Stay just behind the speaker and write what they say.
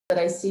But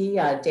I see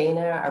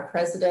Dana, our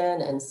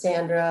president, and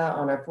Sandra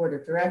on our board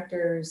of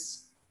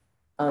directors.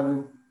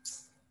 So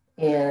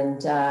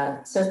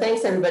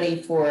thanks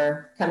everybody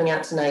for coming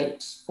out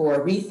tonight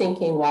for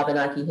Rethinking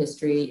Wabanaki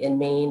History in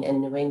Maine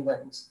and New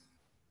England.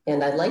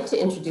 And I'd like to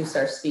introduce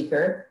our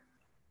speaker.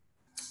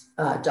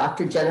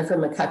 Dr. Jennifer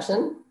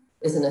McCutchen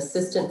is an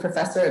assistant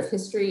professor of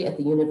history at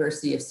the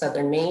University of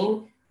Southern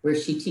Maine, where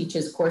she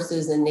teaches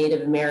courses in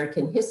Native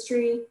American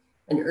history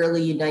and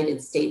early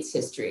United States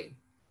history.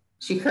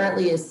 She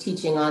currently is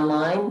teaching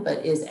online,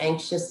 but is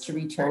anxious to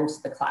return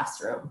to the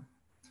classroom.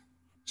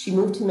 She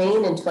moved to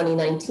Maine in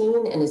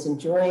 2019 and is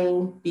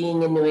enjoying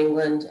being in New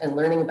England and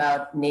learning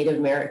about Native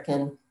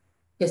American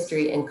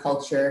history and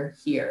culture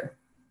here.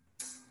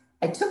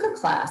 I took a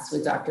class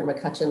with Dr.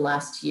 McCutchen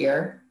last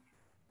year.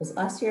 Was it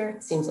last year?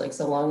 It seems like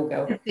so long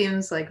ago. It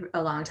seems like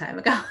a long time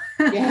ago.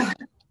 Yeah.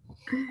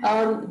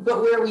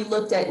 But where we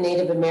looked at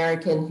Native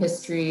American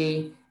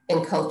history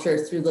and culture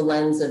through the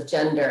lens of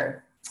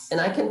gender. And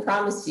I can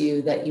promise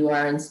you that you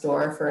are in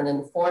store for an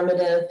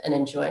informative and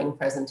enjoying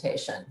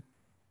presentation.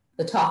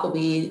 The talk will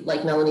be,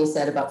 like Melanie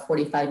said, about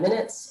 45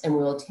 minutes, and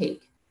we will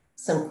take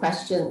some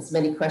questions,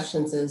 many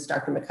questions as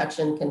Dr.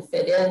 McCutchen can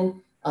fit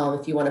in,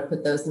 if you want to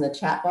put those in the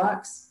chat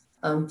box.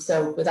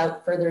 So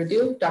without further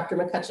ado, Dr.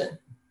 McCutchen.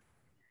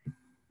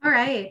 All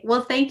right.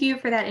 Well, thank you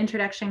for that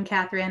introduction,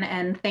 Catherine,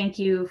 and thank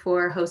you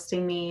for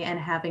hosting me and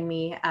having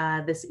me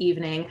this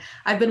evening.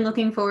 I've been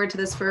looking forward to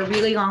this for a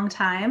really long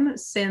time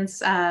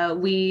since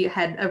we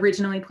had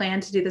originally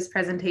planned to do this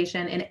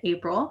presentation in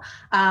April.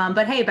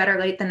 But hey, better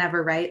late than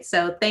never, right?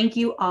 So thank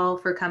you all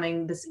for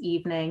coming this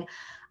evening.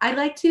 I'd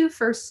like to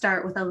first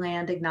start with a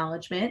land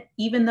acknowledgement.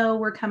 Even though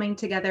we're coming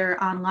together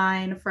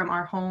online from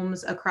our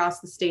homes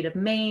across the state of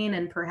Maine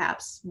and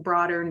perhaps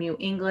broader New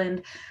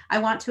England, I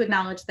want to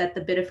acknowledge that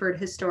the Biddeford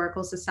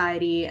Historical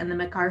Society and the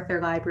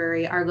McArthur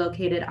Library are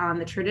located on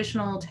the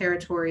traditional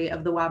territory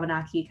of the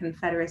Wabanaki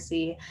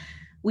Confederacy.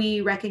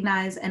 We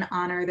recognize and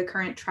honor the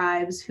current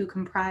tribes who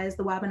comprise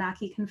the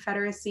Wabanaki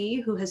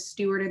Confederacy, who has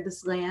stewarded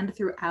this land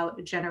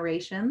throughout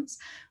generations.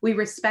 We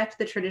respect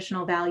the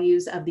traditional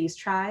values of these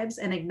tribes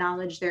and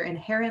acknowledge their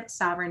inherent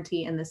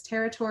sovereignty in this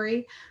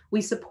territory.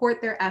 We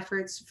support their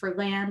efforts for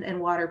land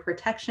and water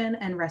protection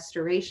and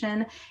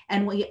restoration,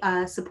 and we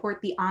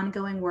support the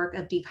ongoing work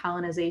of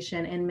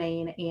decolonization in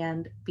Maine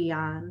and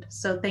beyond.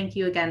 So thank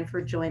you again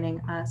for joining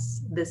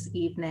us this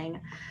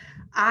evening.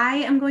 I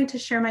am going to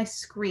share my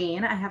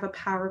screen. I have a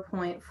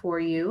PowerPoint for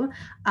you.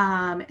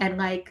 And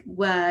like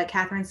what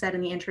Catherine said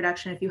in the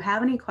introduction, if you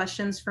have any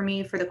questions for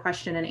me for the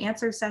question and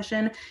answer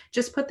session,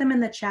 just put them in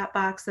the chat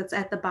box that's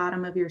at the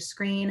bottom of your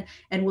screen,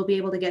 and we'll be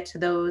able to get to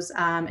those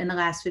in the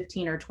last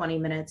 15 or 20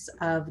 minutes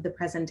of the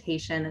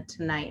presentation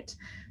tonight.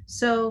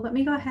 So let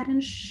me go ahead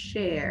and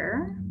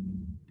share.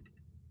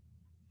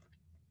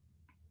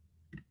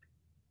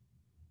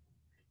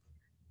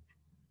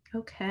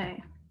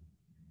 Okay.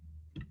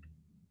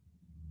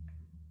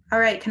 All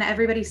right, can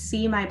everybody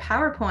see my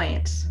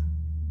PowerPoint?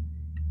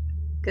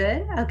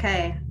 Good,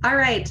 okay. All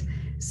right,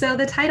 so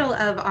the title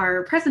of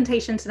our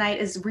presentation tonight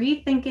is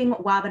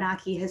Rethinking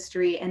Wabanaki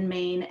History in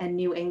Maine and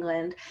New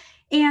England.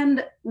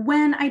 And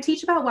when I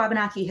teach about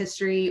Wabanaki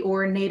history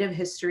or Native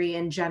history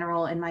in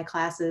general in my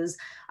classes,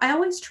 I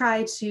always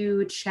try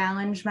to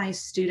challenge my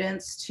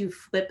students to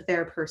flip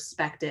their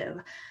perspective.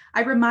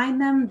 I remind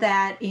them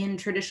that in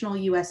traditional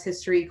US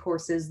history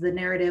courses, the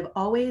narrative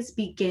always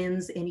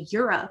begins in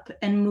Europe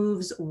and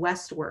moves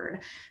westward.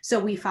 So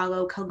we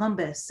follow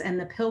Columbus and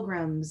the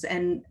Pilgrims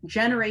and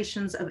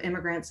generations of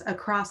immigrants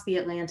across the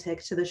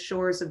Atlantic to the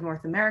shores of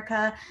North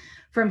America.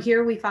 From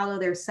here, we follow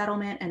their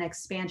settlement and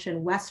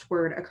expansion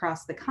westward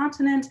across the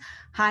continent,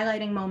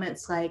 highlighting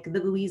moments like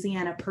the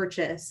Louisiana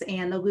Purchase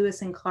and the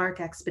Lewis and Clark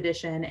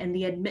expedition and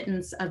the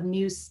admittance of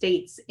new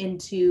states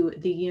into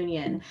the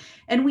Union.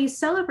 And we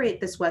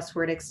celebrate this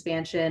westward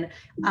expansion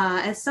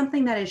as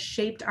something that has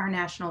shaped our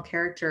national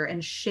character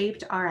and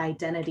shaped our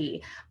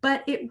identity.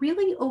 But it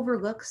really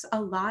overlooks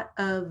a lot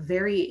of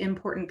very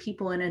important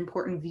people and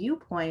important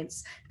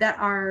viewpoints that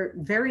are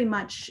very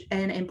much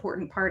an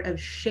important part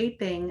of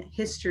shaping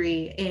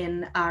history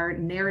in our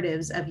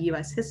narratives of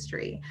US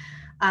history.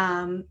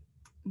 All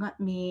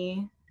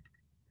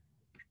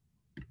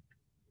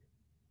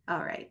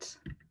right,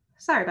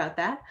 sorry about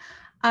that.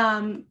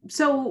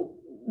 So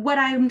what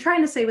I'm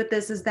trying to say with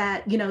this is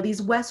that, you know,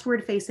 these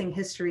westward facing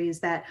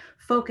histories that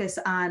focus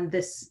on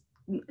this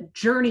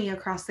journey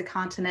across the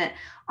continent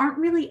aren't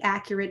really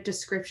accurate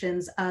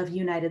descriptions of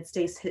United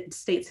States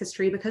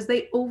history, because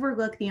they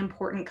overlook the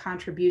important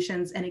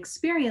contributions and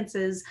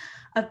experiences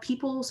of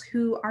peoples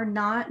who are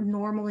not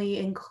normally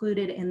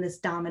included in this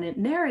dominant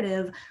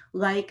narrative,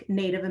 like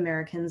Native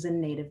Americans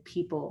and Native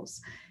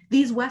peoples.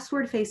 These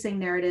westward facing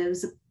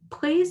narratives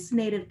place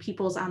Native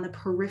peoples on the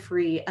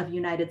periphery of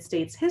United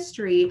States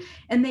history,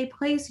 and they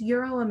place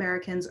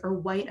Euro-Americans or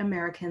white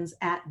Americans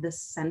at the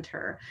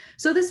center.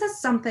 So this is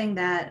something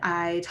that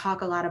I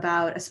talk a lot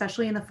about,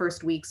 especially in the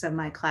first weeks of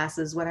my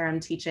classes, whether I'm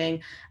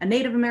teaching a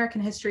Native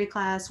American history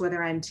class,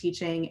 whether I'm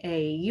teaching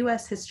a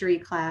US history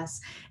class,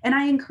 and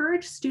I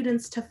encourage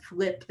students to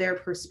flip their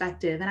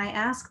perspective. And I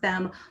ask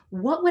them,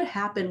 what would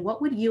happen?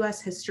 What would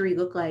US history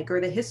look like,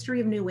 or the history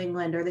of New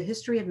England, or the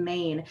history of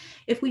Maine,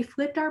 if we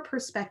flipped our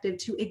perspective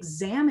to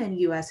examine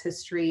US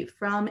history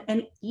from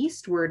an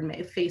eastward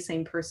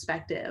facing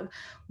perspective?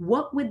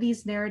 What would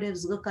these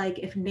narratives look like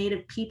if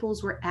Native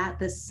peoples were at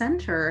the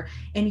center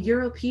and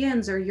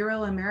Europeans or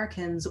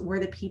Euro-Americans were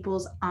the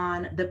peoples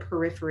on the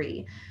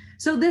periphery?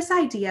 So this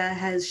idea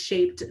has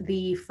shaped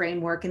the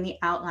framework and the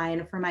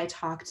outline for my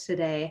talk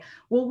today.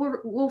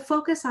 We'll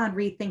focus on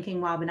rethinking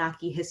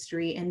Wabanaki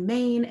history in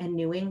Maine and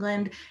New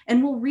England,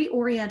 and we'll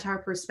reorient our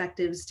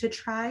perspectives to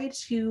try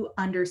to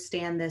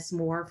understand this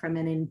more from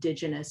an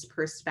Indigenous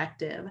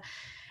perspective.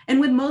 And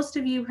with most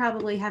of you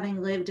probably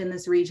having lived in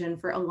this region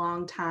for a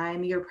long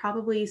time, you're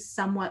probably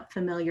somewhat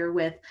familiar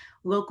with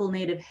local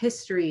Native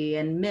history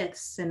and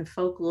myths and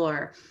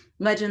folklore.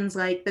 Legends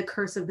like the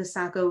Curse of the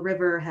Saco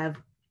River have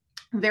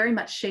very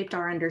much shaped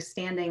our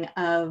understanding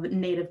of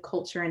Native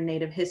culture and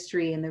Native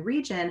history in the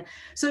region.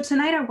 So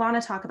tonight I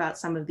want to talk about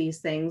some of these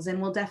things, and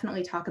we'll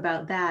definitely talk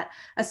about that,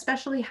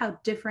 especially how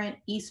different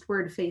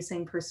eastward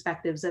facing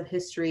perspectives of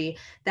history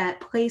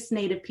that place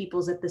Native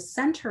peoples at the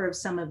center of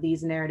some of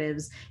these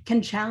narratives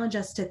can challenge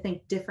us to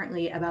think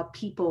differently about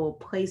people,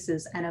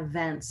 places, and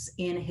events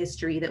in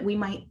history that we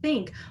might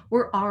think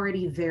we're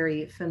already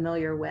very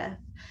familiar with.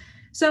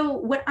 So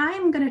what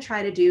I'm going to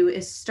try to do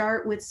is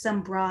start with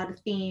some broad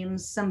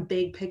themes, some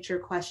big picture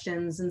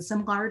questions, and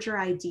some larger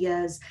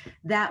ideas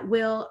that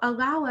will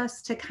allow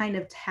us to kind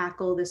of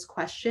tackle this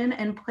question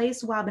and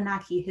place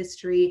Wabanaki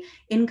history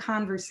in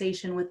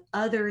conversation with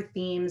other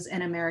themes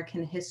in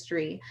American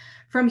history.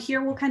 From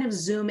here, we'll kind of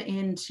zoom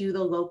into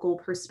the local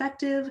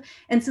perspective.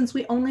 And since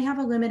we only have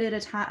a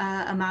limited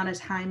amount of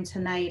time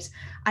tonight,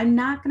 I'm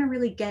not going to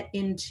really get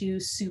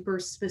into super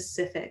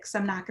specifics.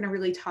 I'm not going to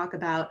really talk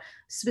about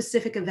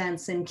specific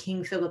events in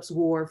King Philip's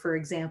War, for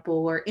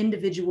example, or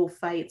individual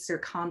fights or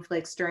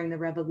conflicts during the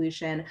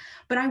Revolution.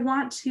 But I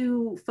want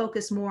to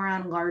focus more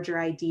on larger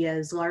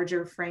ideas,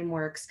 larger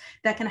frameworks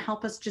that can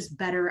help us just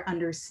better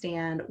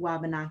understand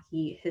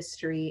Wabanaki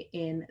history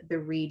in the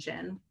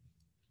region.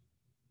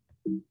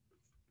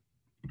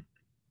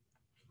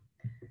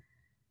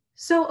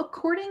 So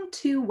according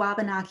to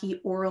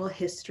Wabanaki oral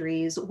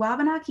histories,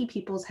 Wabanaki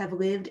peoples have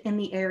lived in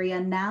the area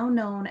now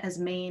known as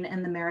Maine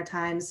and the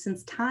Maritimes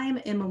since time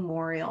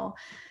immemorial.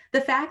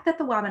 The fact that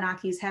the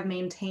Wabanakis have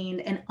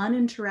maintained an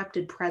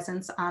uninterrupted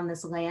presence on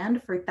this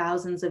land for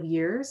thousands of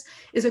years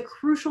is a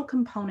crucial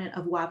component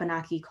of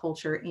Wabanaki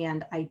culture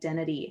and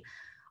identity.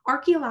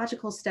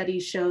 Archaeological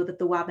studies show that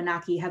the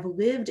Wabanaki have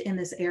lived in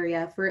this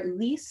area for at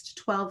least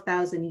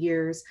 12,000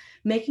 years,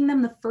 making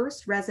them the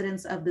first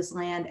residents of this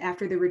land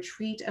after the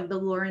retreat of the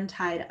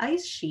Laurentide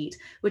ice sheet,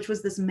 which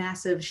was this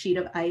massive sheet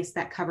of ice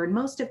that covered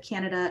most of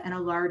Canada and a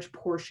large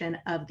portion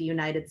of the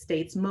United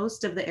States,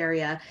 most of the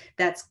area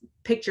that's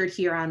pictured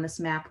here on this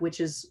map, which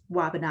is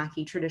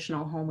Wabanaki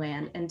traditional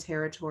homeland and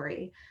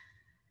territory.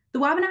 The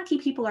Wabanaki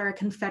people are a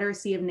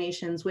confederacy of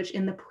nations, which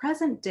in the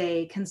present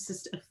day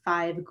consist of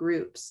 5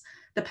 groups: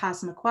 the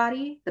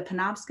Passamaquoddy, the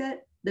Penobscot,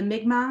 the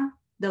Mi'kmaq,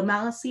 the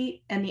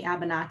Maliseet, and the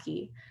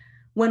Abenaki.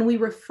 When we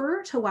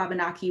refer to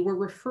Wabanaki, we're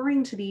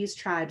referring to these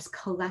tribes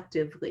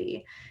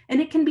collectively, and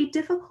it can be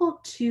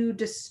difficult to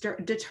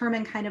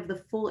determine kind of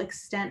the full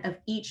extent of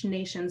each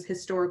nation's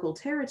historical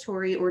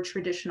territory or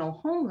traditional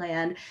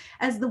homeland,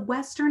 as the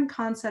Western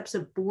concepts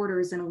of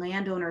borders and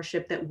land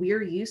ownership that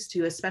we're used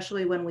to,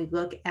 especially when we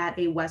look at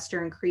a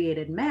Western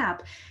created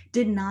map,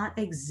 did not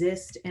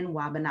exist in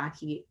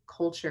Wabanaki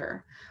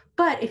culture.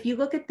 But if you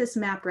look at this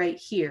map right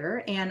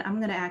here, and I'm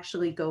going to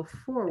actually go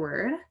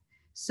forward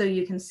so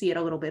you can see it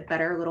a little bit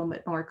better, a little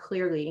bit more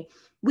clearly,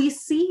 we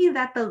see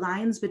that the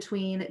lines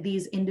between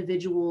these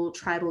individual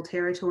tribal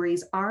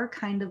territories are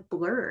kind of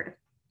blurred.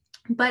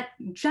 But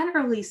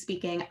generally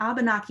speaking,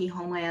 Abenaki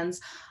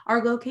homelands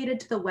are located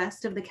to the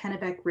west of the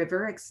Kennebec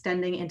River,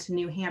 extending into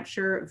New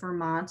Hampshire,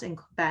 Vermont, and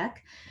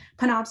Quebec.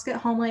 Penobscot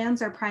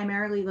homelands are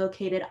primarily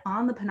located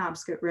on the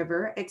Penobscot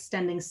River,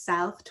 extending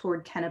south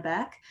toward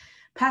Kennebec.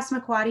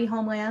 Passamaquoddy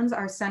homelands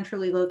are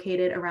centrally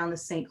located around the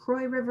St.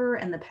 Croix River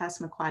and the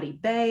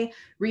Passamaquoddy Bay,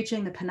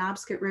 reaching the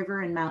Penobscot River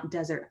and Mount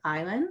Desert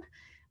Island.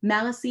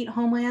 Maliseet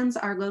homelands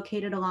are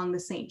located along the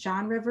St.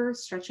 John River,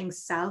 stretching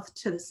south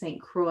to the St.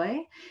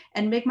 Croix,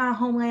 and Mi'kmaq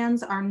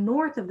homelands are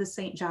north of the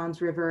St. John's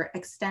River,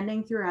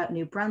 extending throughout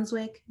New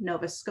Brunswick,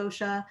 Nova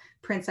Scotia,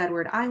 Prince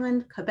Edward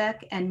Island,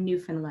 Quebec, and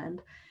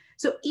Newfoundland.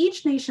 So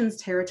each nation's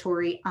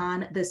territory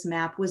on this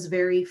map was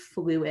very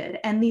fluid,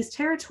 and these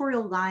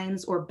territorial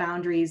lines or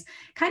boundaries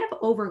kind of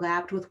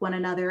overlapped with one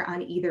another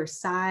on either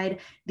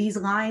side. These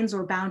lines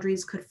or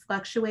boundaries could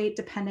fluctuate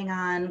depending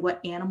on what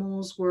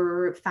animals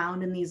were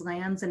found in these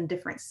lands in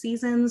different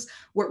seasons,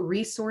 what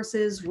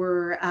resources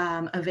were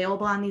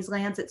available on these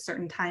lands at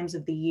certain times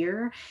of the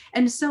year.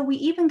 And so we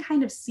even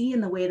kind of see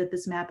in the way that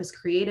this map is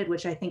created,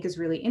 which I think is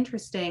really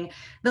interesting,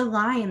 the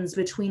lines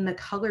between the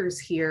colors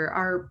here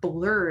are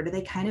blurred.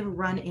 They kind of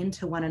run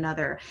into one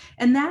another.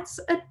 And that's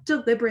a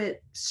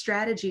deliberate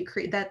strategy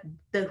that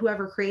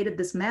whoever created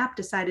this map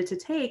decided to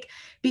take,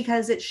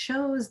 because it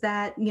shows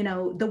that, you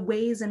know, the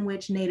ways in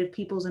which Native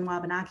peoples and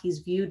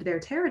Wabanakis viewed their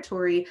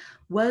territory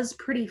was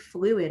pretty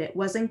fluid. It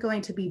wasn't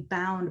going to be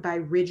bound by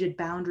rigid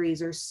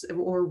boundaries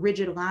or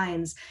rigid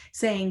lines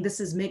saying this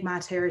is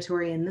Mi'kmaq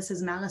territory and this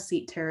is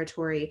Maliseet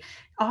territory.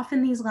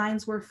 Often these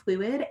lines were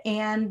fluid,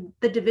 and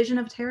the division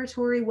of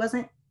territory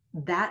wasn't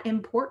that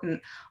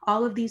important.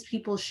 All of these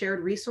people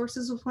shared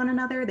resources with one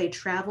another. They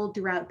traveled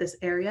throughout this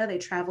area, they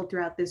traveled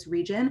throughout this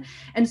region.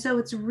 And so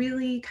it's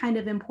really kind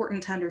of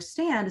important to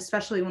understand,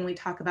 especially when we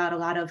talk about a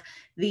lot of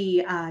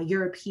the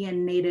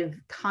European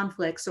Native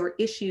conflicts or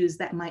issues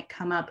that might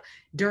come up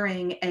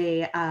during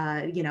a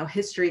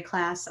history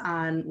class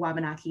on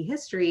Wabanaki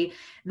history,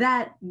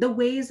 that the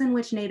ways in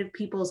which Native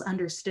peoples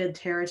understood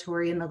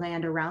territory and the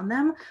land around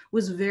them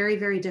was very,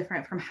 very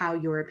different from how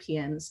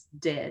Europeans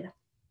did.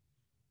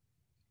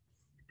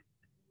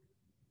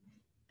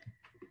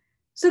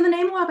 So the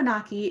name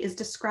Wabanaki is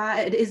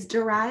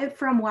derived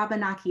from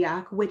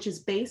Wabanakiak, which is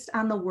based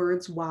on the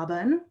words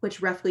Waban,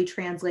 which roughly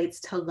translates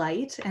to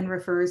light and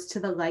refers to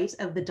the light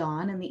of the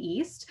dawn in the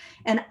east,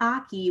 and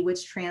Aki,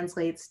 which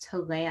translates to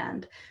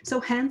land. So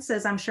hence,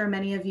 as I'm sure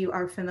many of you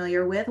are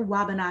familiar with,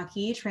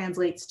 Wabanaki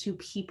translates to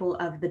people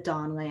of the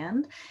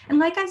dawnland. And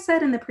like I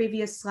said in the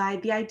previous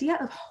slide, the idea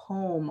of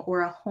home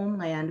or a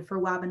homeland for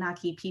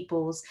Wabanaki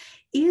peoples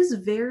is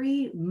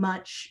very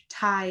much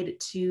tied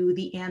to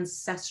the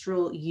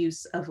ancestral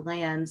use of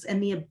lands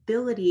and the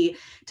ability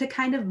to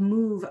kind of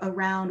move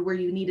around where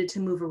you needed to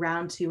move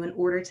around to in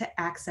order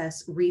to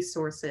access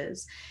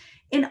resources.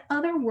 In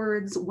other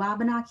words,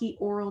 Wabanaki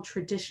oral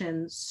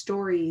traditions,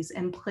 stories,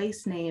 and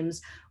place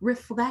names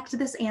reflect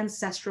this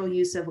ancestral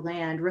use of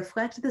land,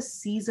 reflect the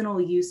seasonal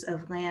use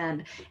of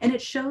land, and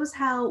it shows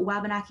how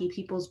Wabanaki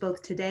peoples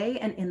both today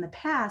and in the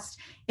past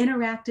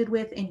interacted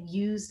with and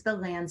used the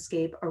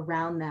landscape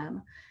around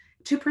them.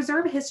 To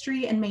preserve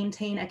history and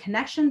maintain a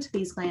connection to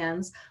these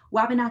lands,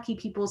 Wabanaki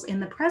peoples in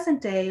the present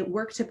day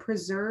work to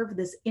preserve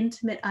this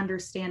intimate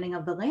understanding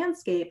of the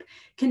landscape,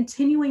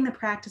 continuing the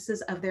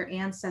practices of their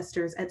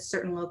ancestors at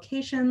certain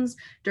locations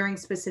during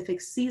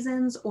specific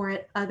seasons or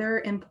at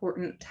other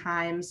important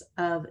times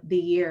of the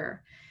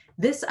year.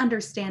 This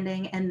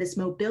understanding and this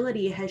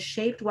mobility has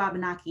shaped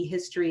Wabanaki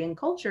history and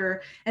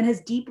culture and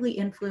has deeply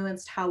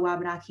influenced how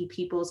Wabanaki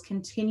peoples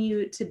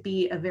continue to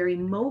be a very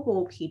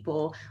mobile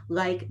people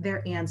like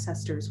their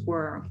ancestors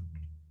were.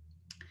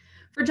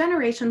 For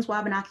generations,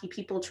 Wabanaki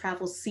people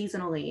travel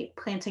seasonally,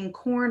 planting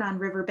corn on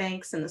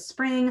riverbanks in the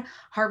spring,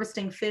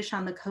 harvesting fish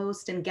on the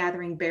coast and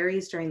gathering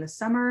berries during the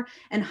summer,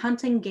 and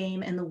hunting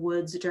game in the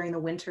woods during the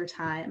winter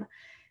time.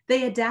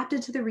 They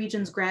adapted to the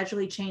region's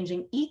gradually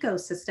changing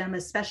ecosystem,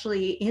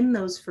 especially in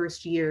those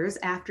first years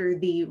after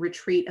the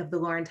retreat of the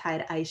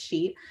Laurentide ice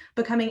sheet,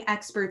 becoming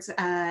experts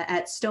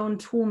at stone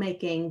tool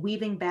making,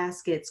 weaving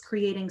baskets,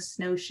 creating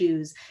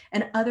snowshoes,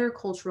 and other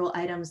cultural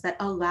items that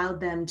allowed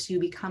them to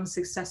become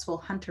successful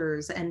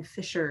hunters and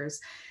fishers.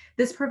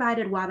 This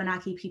provided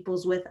Wabanaki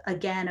peoples with,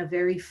 again, a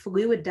very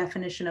fluid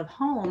definition of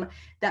home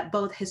that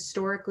both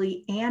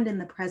historically and in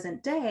the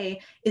present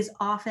day is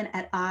often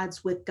at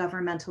odds with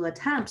governmental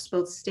attempts,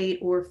 both state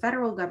or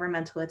federal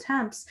governmental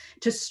attempts,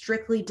 to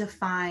strictly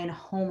define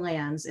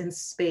homelands in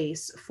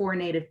space for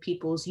Native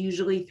peoples,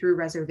 usually through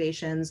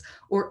reservations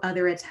or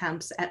other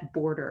attempts at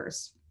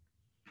borders.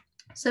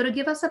 So to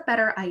give us a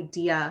better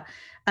idea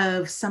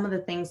of some of the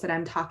things that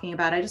I'm talking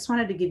about, I just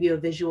wanted to give you a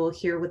visual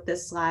here with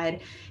this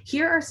slide.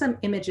 Here are some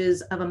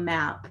images of a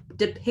map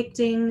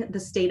depicting the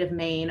state of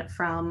Maine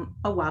from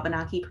a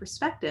Wabanaki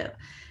perspective.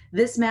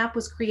 This map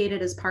was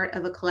created as part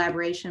of a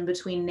collaboration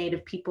between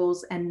Native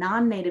peoples and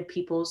non-Native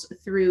peoples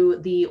through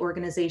the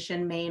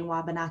organization Maine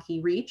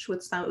Wabanaki Reach,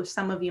 which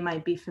some of you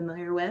might be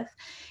familiar with.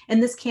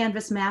 And this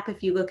canvas map,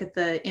 if you look at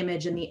the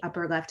image in the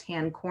upper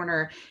left-hand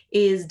corner,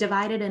 is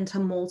divided into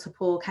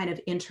multiple kind of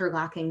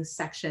interlocking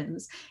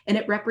sections. And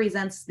it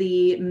represents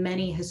the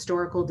many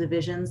historical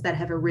divisions that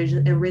have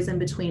arisen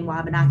between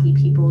Wabanaki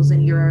peoples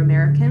and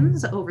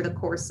Euro-Americans over the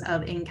course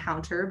of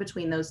encounter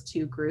between those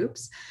two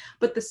groups.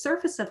 But the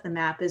surface of the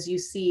map, as you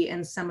see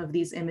in some of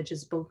these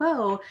images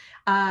below,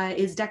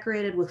 is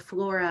decorated with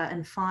flora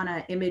and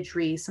fauna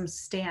imagery, some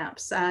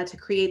stamps to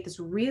create this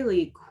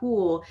really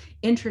cool,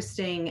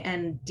 interesting,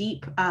 and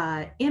deep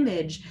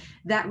image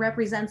that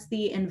represents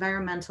the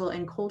environmental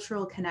and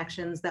cultural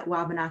connections that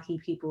Wabanaki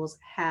peoples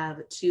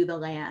have to the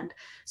land.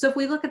 So if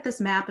we look at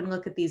this map and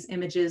look at these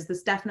images,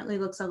 this definitely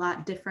looks a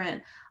lot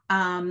different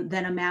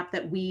than a map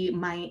that we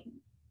might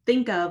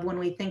think of when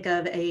we think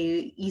of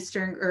a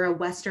Eastern or a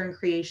Western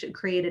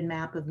created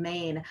map of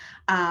Maine.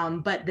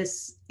 But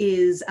this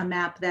is a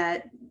map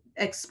that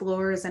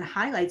explores and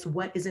highlights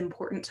what is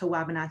important to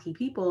Wabanaki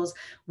peoples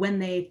when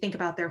they think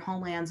about their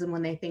homelands and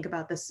when they think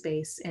about the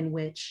space in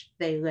which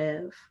they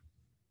live.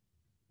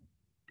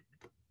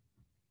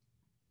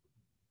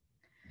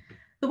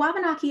 The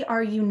Wabanaki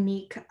are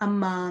unique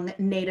among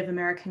Native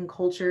American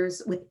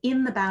cultures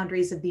within the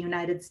boundaries of the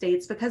United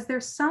States because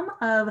they're some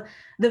of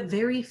the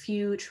very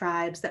few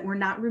tribes that were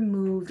not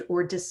removed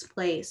or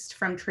displaced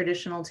from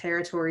traditional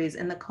territories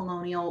in the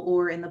colonial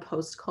or in the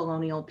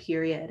post-colonial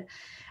period.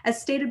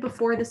 As stated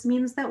before, this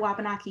means that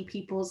Wabanaki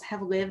peoples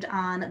have lived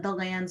on the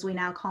lands we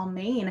now call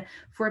Maine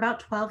for about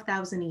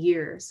 12,000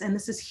 years. And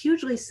this is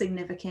hugely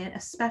significant,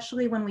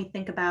 especially when we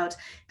think about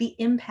the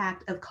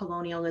impact of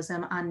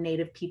colonialism on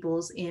Native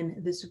peoples in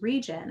this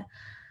region.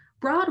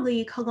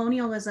 Broadly,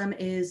 colonialism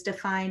is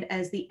defined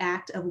as the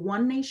act of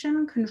one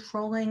nation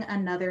controlling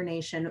another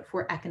nation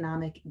for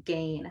economic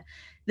gain.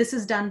 This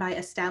is done by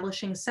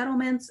establishing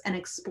settlements and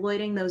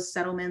exploiting those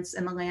settlements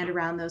and the land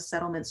around those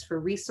settlements for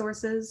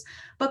resources.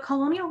 But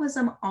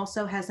colonialism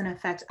also has an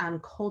effect on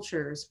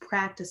cultures,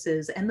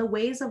 practices, and the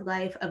ways of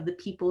life of the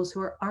peoples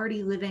who are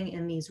already living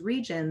in these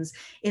regions,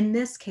 in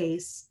this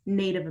case,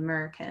 Native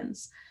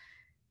Americans.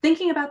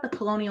 Thinking about the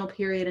colonial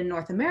period in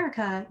North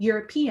America,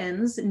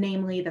 Europeans,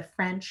 namely the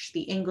French,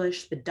 the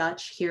English, the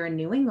Dutch here in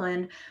New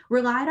England,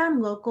 relied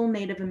on local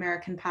Native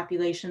American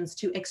populations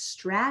to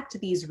extract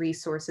these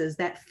resources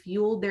that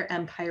fueled their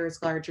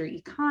empire's larger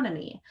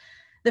economy.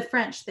 The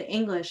French, the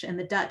English, and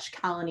the Dutch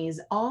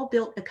colonies all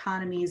built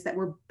economies that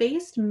were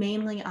based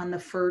mainly on the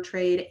fur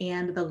trade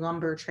and the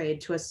lumber trade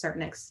to a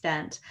certain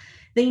extent.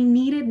 They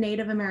needed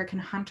Native American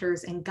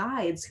hunters and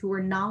guides who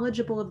were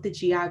knowledgeable of the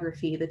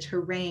geography, the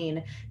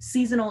terrain,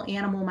 seasonal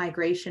animal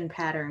migration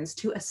patterns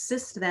to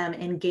assist them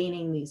in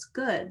gaining these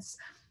goods.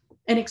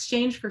 In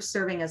exchange for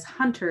serving as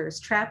hunters,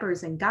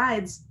 trappers, and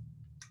guides,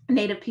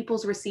 Native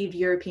peoples received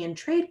European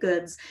trade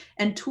goods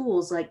and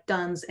tools like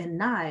guns and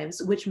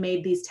knives, which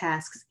made these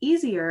tasks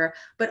easier,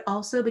 but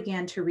also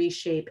began to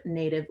reshape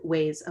Native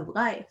ways of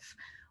life.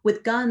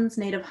 With guns,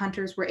 Native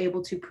hunters were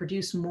able to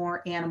produce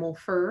more animal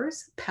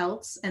furs,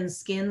 pelts, and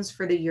skins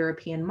for the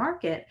European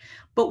market,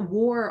 but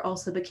war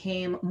also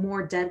became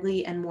more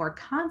deadly and more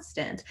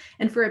constant.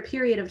 And for a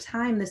period of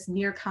time, this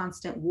near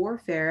constant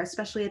warfare,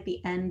 especially at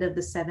the end of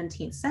the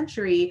 17th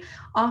century,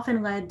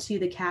 often led to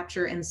the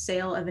capture and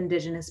sale of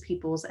Indigenous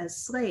peoples as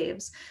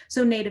slaves.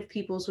 So Native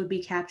peoples would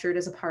be captured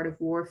as a part of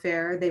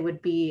warfare. They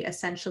would be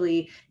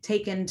essentially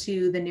taken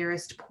to the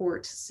nearest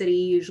port city,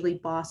 usually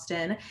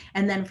Boston,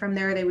 and then from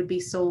there they would be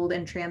sold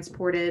and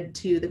transported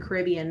to the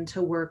Caribbean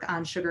to work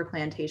on sugar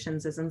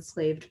plantations as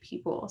enslaved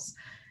peoples.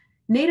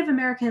 Native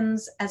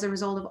Americans, as a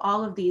result of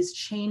all of these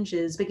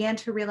changes, began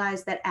to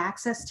realize that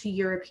access to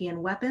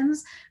European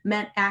weapons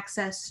meant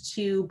access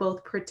to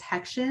both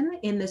protection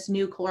in this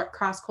new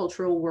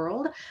cross-cultural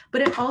world,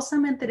 but it also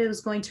meant that it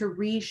was going to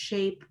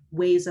reshape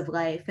ways of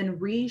life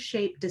and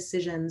reshape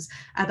decisions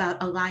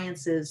about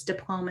alliances,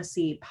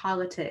 diplomacy,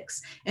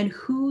 politics, and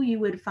who you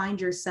would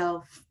find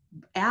yourself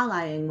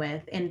allying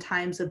with in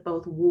times of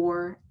both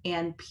war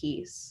and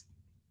peace.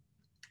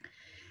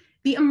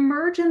 The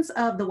emergence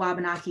of the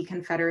Wabanaki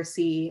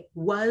Confederacy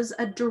was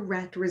a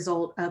direct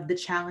result of the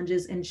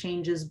challenges and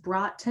changes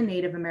brought to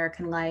Native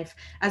American life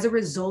as a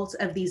result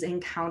of these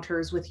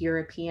encounters with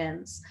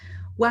Europeans.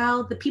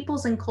 While the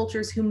peoples and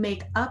cultures who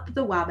make up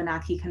the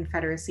Wabanaki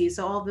Confederacy,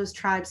 so all of those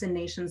tribes and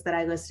nations that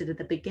I listed at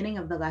the beginning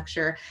of the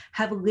lecture,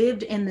 have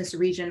lived in this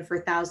region for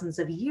thousands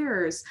of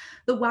years,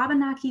 the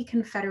Wabanaki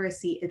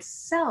Confederacy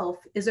itself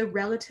is a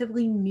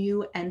relatively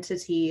new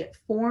entity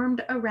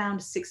formed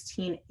around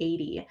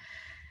 1680.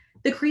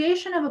 The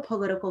creation of a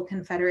political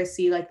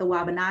confederacy like the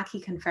Wabanaki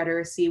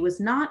Confederacy was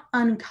not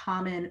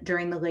uncommon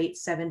during the late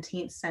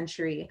 17th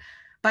century.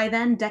 By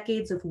then,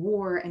 decades of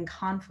war and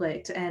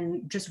conflict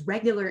and just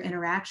regular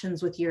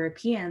interactions with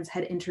Europeans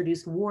had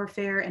introduced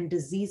warfare and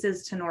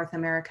diseases to North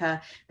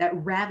America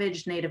that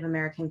ravaged Native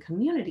American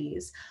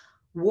communities.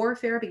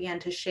 Warfare began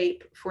to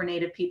shape for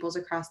Native peoples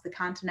across the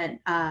continent,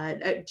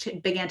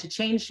 began to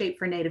change shape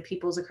for Native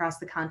peoples across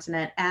the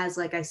continent as,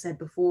 like I said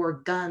before,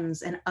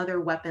 guns and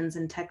other weapons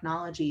and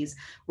technologies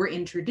were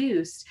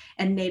introduced,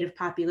 and Native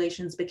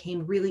populations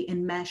became really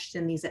enmeshed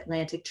in these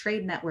Atlantic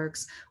trade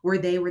networks where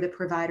they were the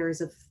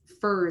providers of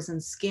furs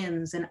and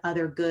skins and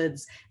other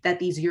goods that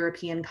these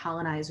European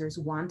colonizers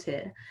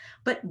wanted.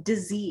 But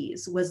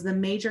disease was the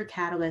major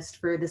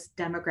catalyst for this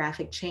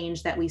demographic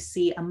change that we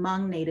see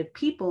among Native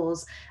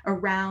peoples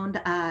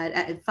around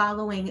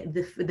following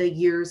the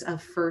years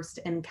of first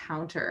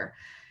encounter.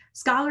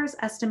 Scholars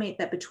estimate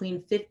that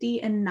between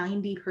 50 and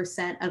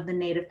 90% of the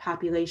native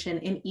population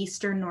in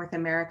Eastern North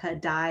America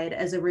died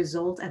as a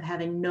result of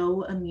having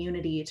no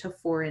immunity to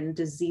foreign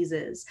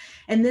diseases.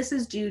 And this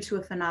is due to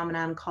a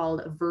phenomenon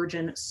called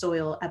virgin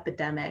soil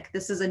epidemic.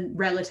 This is a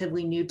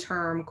relatively new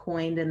term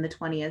coined in the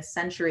 20th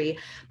century,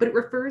 but it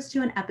refers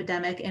to an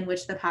epidemic in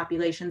which the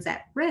populations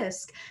at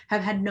risk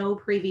have had no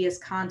previous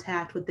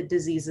contact with the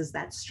diseases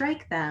that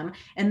strike them,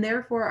 and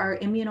therefore are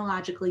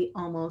immunologically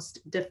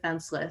almost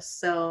defenseless.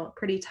 So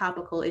pretty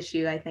topical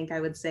issue, I think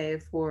I would say,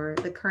 for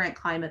the current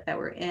climate that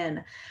we're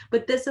in.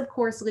 But this, of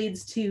course,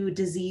 leads to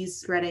disease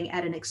spreading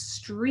at an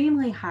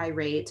extremely high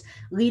rate,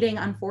 leading,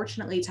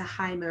 unfortunately, to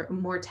high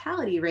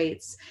mortality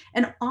rates.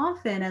 And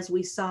often, as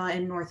we saw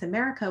in North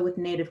America with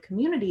Native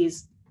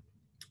communities,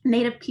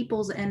 Native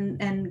peoples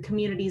and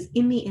communities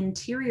in the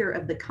interior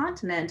of the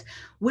continent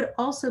would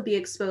also be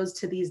exposed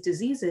to these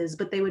diseases,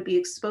 but they would be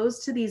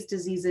exposed to these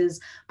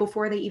diseases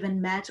before they even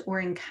met or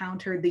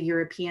encountered the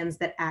Europeans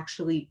that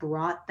actually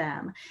brought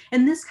them.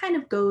 And this kind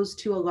of goes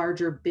to a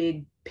larger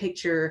big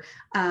picture,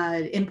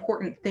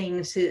 important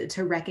thing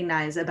to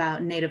recognize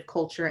about Native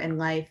culture and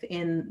life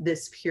in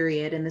this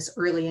period, in this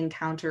early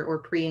encounter or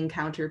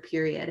pre-encounter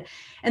period.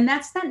 And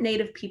that's that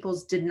Native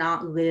peoples did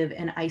not live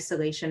in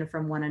isolation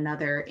from one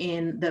another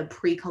in the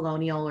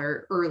pre-colonial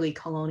or early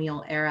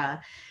colonial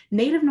era.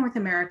 Native North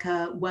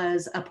America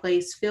was a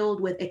place filled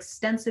with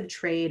extensive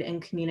trade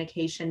and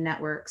communication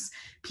networks.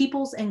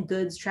 Peoples and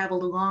goods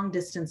traveled long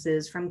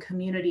distances from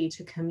community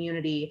to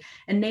community,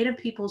 and Native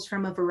peoples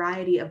from a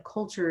variety of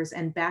cultures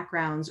and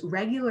backgrounds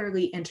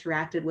regularly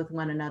interacted with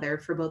one another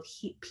for both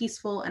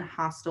peaceful and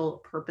hostile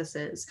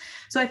purposes.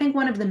 So I think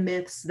one of the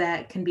myths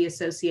that can be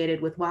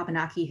associated with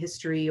Wabanaki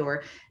history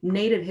or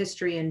Native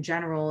history in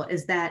general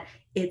is that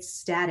it's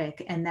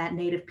static and that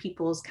Native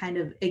peoples kind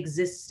of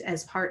exist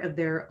as part of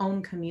their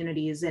own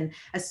communities, and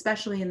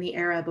especially in the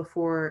era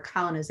before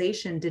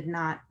colonization did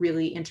not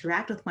really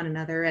interact with one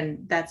another,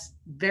 and that's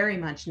very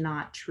much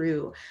not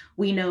true.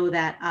 We know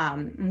that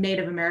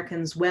Native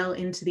Americans well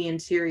into the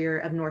interior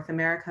of North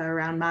America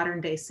around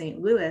modern day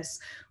St. Louis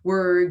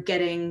were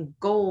getting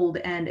gold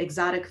and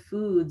exotic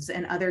foods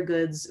and other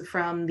goods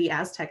from the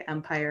Aztec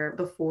Empire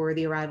before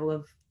the arrival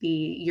of the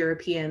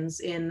Europeans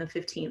in the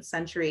 15th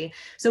century.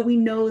 So we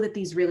know that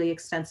these really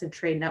extensive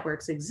trade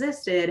networks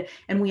existed,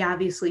 and we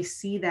obviously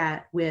see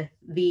that with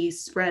the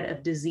spread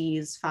of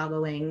disease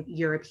following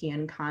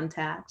European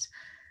contact.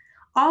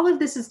 All of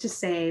this is to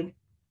say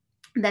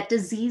that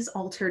disease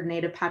altered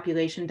Native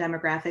population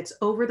demographics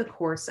over the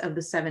course of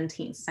the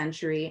 17th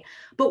century,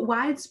 but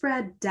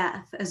widespread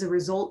death as a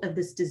result of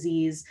this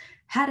disease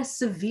had a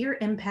severe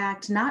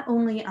impact not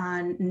only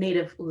on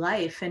Native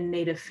life and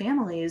Native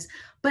families,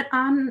 but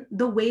on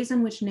the ways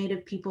in which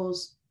Native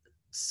peoples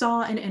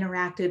saw and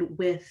interacted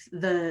with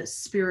the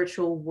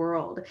spiritual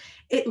world.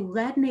 It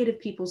led Native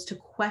peoples to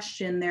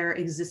question their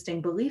existing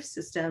belief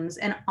systems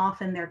and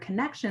often their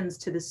connections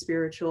to the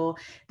spiritual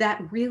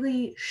that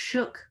really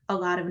shook a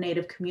lot of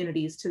Native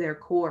communities to their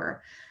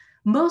core.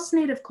 Most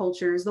Native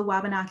cultures, the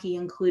Wabanaki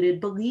included,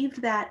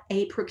 believed that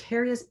a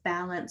precarious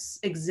balance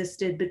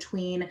existed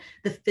between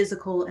the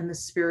physical and the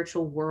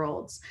spiritual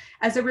worlds.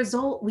 As a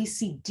result, we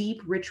see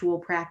deep ritual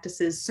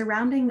practices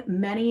surrounding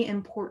many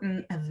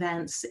important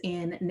events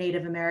in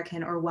Native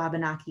American or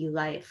Wabanaki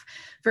life.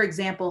 For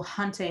example,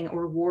 hunting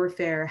or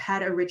warfare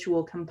had a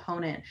ritual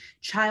component.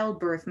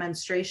 Childbirth,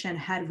 menstruation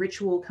had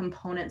ritual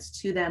components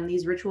to them.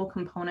 These ritual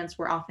components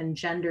were often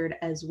gendered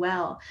as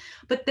well.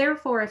 But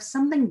therefore, if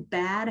something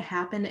bad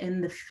happened in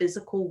the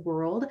physical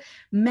world,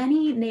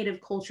 many Native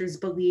cultures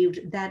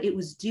believed that it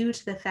was due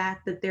to the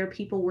fact that their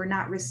people were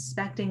not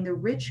respecting the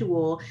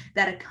ritual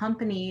that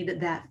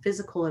accompanied that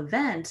physical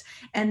event,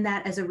 and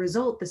that as a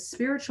result, the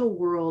spiritual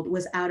world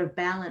was out of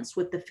balance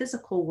with the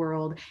physical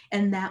world,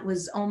 and that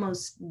was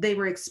almost, they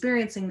were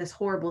experiencing this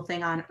horrible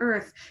thing on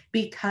earth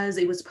because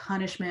it was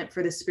punishment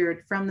for the spirit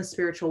from the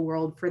spiritual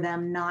world for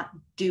them not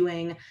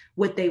doing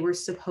what they were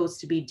supposed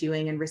to be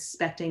doing and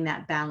respecting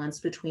that balance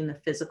between the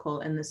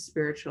physical and the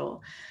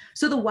spiritual.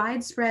 So the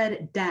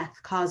widespread death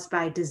caused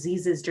by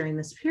diseases during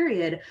this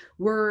period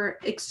were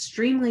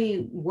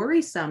extremely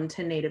worrisome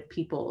to Native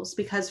peoples,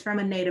 because from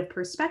a Native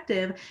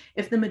perspective,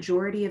 if the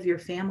majority of your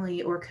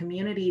family or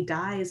community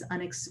dies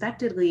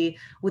unexpectedly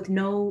with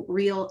no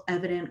real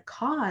evident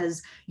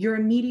cause, your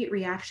immediate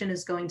reaction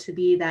is going to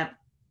be that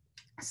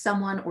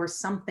someone or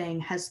something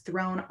has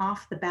thrown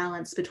off the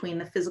balance between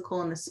the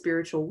physical and the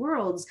spiritual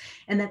worlds,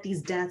 and that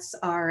these deaths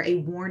are a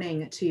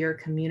warning to your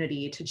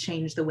community to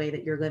change the way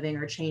that you're living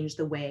or change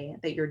the way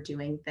that you're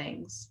doing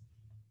things.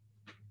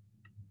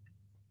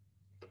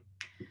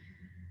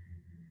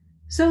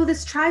 So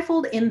this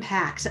trifold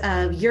impact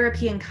of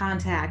European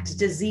contact,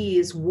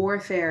 disease,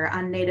 warfare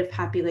on Native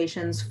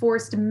populations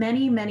forced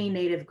many, many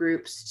Native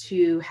groups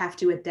to have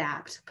to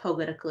adapt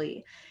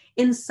politically.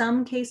 In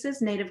some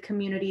cases, Native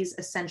communities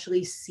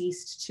essentially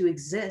ceased to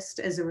exist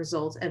as a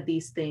result of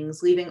these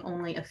things, leaving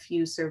only a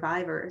few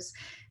survivors.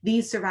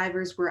 These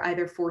survivors were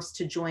either forced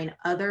to join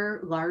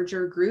other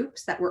larger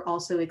groups that were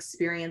also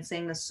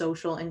experiencing the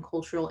social and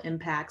cultural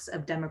impacts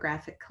of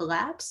demographic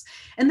collapse.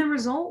 And the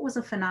result was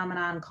a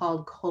phenomenon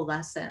called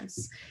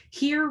coalescence.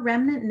 Here,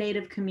 remnant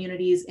Native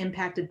communities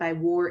impacted by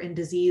war and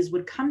disease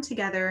would come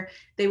together,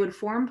 they would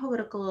form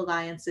political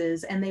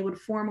alliances, and they would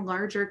form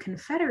larger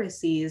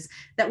confederacies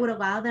that would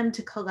allow them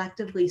to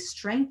collectively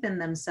strengthen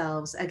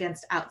themselves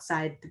against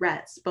outside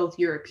threats, both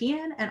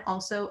European and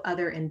also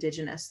other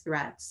indigenous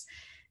threats.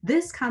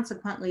 This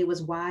consequently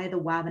was why the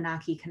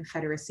Wabanaki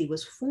Confederacy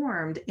was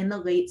formed in the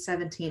late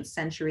 17th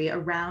century,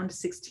 around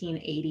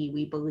 1680,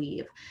 we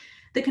believe.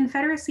 The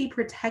Confederacy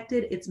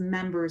protected its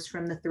members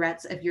from the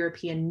threats of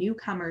European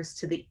newcomers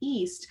to the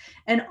east,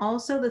 and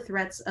also the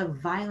threats of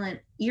violent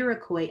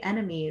Iroquois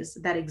enemies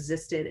that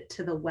existed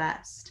to the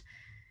west.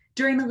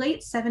 During the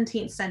late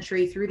 17th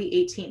century through the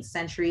 18th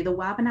century, the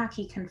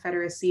Wabanaki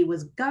Confederacy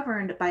was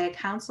governed by a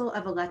council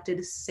of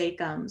elected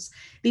sachems.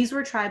 These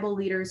were tribal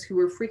leaders who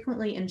were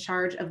frequently in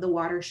charge of the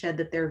watershed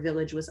that their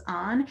village was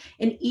on,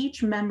 and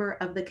each member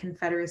of the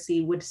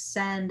Confederacy would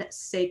send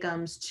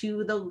sachems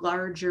to the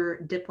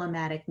larger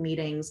diplomatic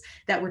meetings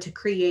that were to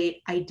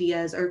create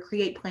ideas or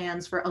create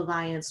plans for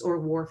alliance or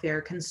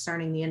warfare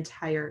concerning the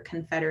entire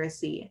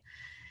Confederacy.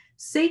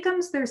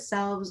 Sachems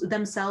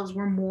themselves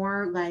were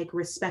more like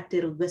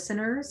respected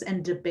listeners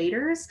and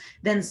debaters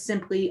than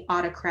simply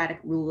autocratic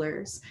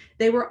rulers.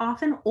 They were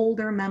often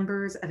older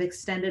members of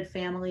extended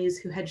families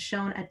who had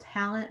shown a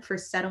talent for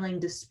settling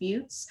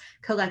disputes,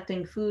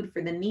 collecting food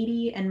for the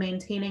needy, and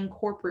maintaining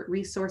corporate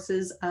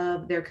resources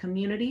of their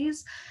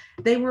communities.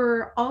 They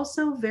were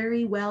also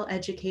very well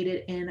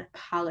educated in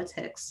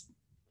politics.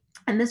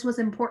 And this was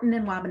important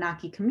in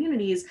Wabanaki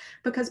communities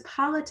because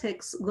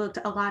politics looked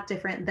a lot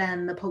different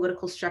than the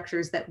political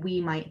structures that we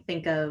might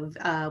think of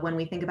when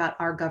we think about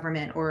our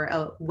government or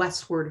a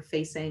westward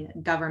facing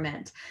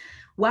government.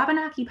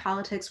 Wabanaki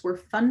politics were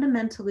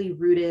fundamentally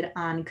rooted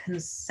on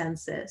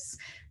consensus.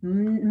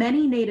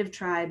 Many Native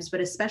tribes,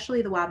 but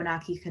especially the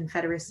Wabanaki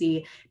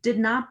Confederacy, did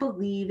not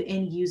believe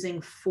in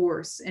using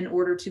force in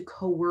order to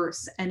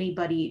coerce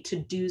anybody to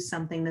do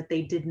something that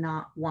they did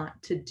not want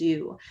to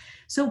do.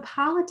 So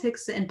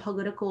politics and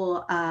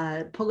political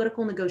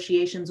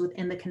negotiations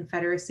within the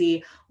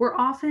Confederacy were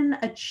often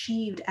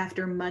achieved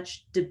after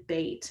much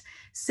debate.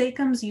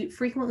 Sachems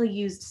frequently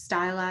used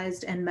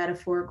stylized and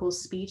metaphorical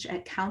speech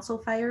at council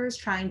fires,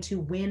 trying to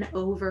win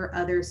over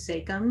other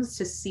sachems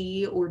to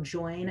see or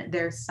join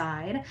their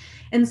side.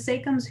 And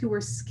sachems who were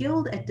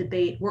skilled at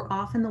debate were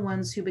often the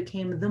ones who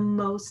became the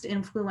most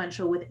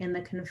influential within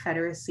the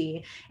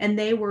Confederacy, and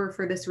they were,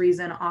 for this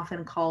reason,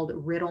 often called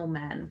riddle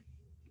men.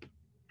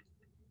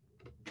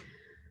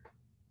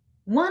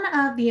 One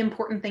of the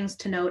important things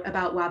to note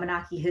about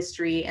Wabanaki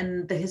history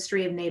and the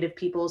history of Native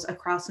peoples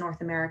across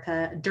North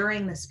America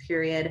during this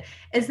period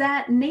is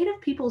that Native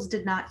peoples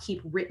did not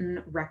keep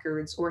written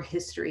records or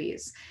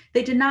histories.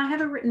 They did not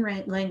have a written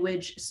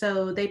language,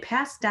 so they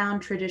passed down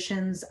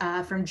traditions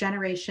from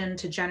generation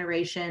to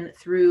generation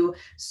through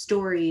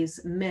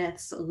stories,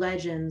 myths,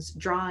 legends,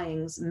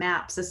 drawings,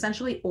 maps,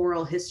 essentially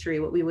oral history,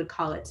 what we would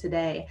call it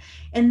today.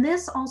 And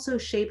this also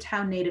shaped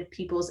how Native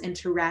peoples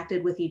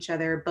interacted with each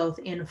other, both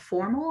in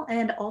formal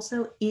and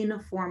also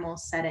informal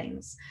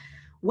settings.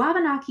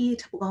 Wabanaki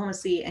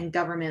diplomacy and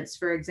governments,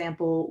 for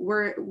example,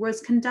 was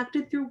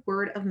conducted through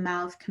word of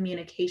mouth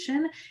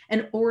communication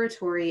and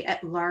oratory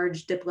at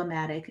large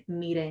diplomatic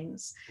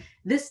meetings.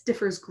 This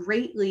differs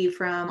greatly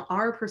from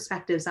our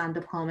perspectives on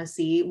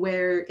diplomacy,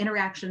 where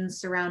interactions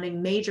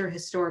surrounding major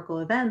historical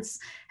events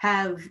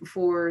have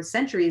for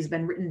centuries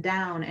been written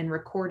down and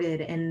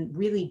recorded and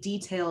really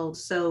detailed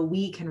so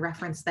we can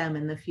reference them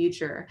in the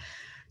future.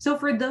 So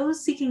for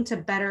those seeking to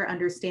better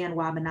understand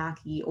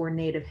Wabanaki or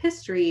Native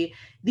history,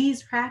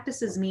 these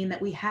practices mean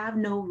that we have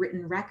no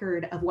written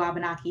record of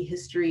Wabanaki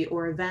history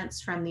or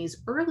events from these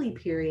early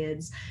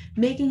periods,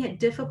 making it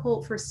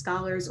difficult for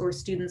scholars or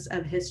students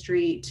of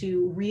history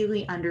to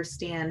really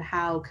understand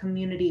how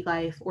community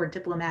life or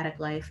diplomatic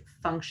life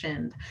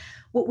functioned.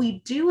 What we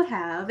do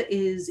have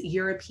is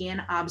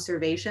European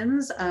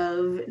observations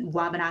of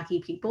Wabanaki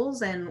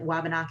peoples and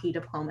Wabanaki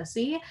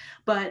diplomacy,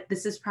 but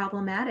this is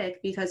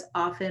problematic because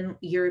often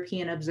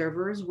European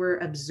observers were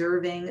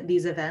observing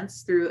these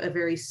events through a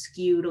very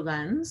skewed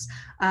lens.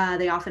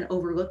 They often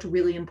overlooked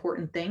really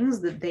important things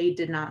that they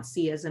did not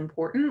see as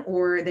important,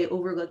 or they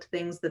overlooked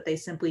things that they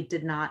simply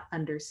did not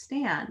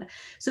understand.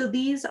 So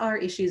these are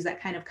issues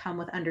that kind of come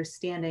with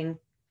understanding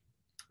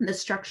the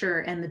structure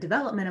and the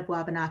development of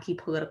Wabanaki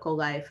political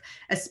life,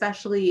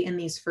 especially in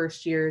these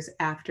first years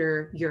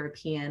after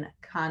European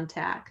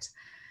contact.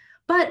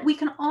 But we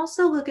can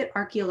also look at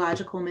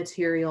archaeological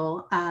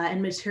material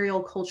and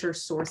material culture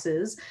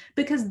sources,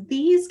 because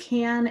these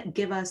can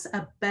give us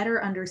a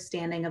better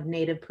understanding of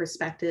Native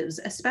perspectives,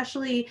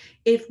 especially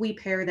if we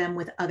pair them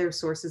with other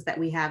sources that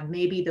we have,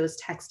 maybe those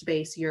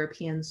text-based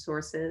European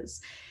sources.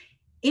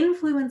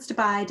 Influenced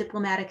by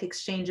diplomatic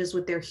exchanges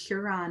with their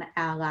Huron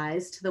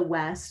allies to the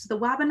west, the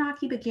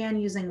Wabanaki began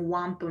using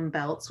wampum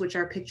belts, which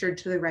are pictured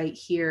to the right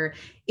here,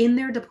 in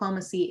their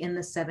diplomacy in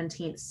the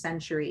 17th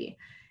century.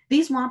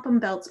 These wampum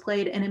belts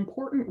played an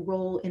important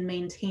role in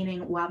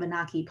maintaining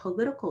Wabanaki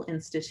political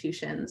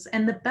institutions,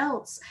 and the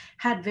belts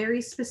had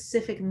very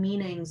specific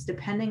meanings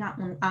depending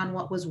on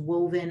what was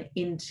woven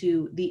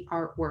into the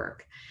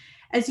artwork.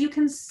 As you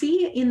can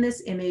see in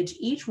this image,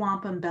 each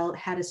wampum belt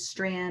had a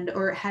strand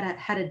or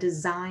had a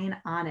design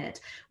on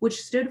it,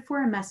 which stood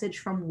for a message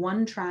from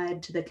one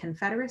tribe to the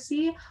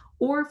Confederacy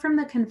or from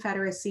the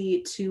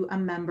Confederacy to a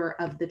member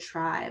of the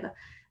tribe.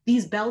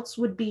 These belts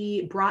would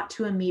be brought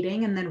to a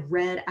meeting and then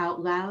read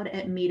out loud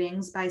at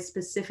meetings by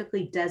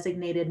specifically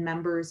designated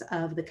members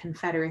of the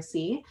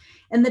Confederacy.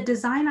 And the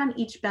design on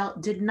each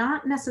belt did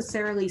not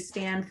necessarily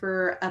stand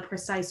for a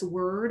precise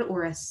word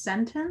or a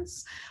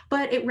sentence,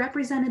 but it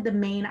represented the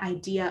main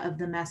idea of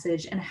the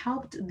message and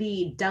helped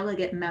the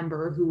delegate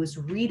member who was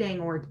reading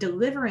or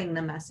delivering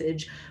the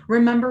message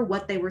remember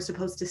what they were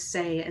supposed to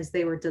say as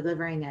they were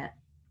delivering it.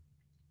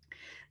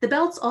 The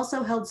belts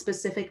also held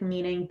specific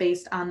meaning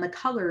based on the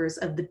colors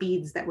of the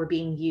beads that were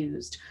being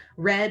used.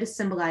 Red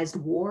symbolized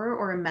war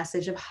or a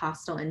message of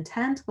hostile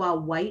intent,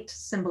 while white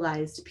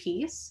symbolized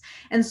peace.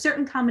 And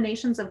certain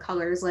combinations of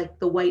colors, like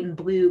the white and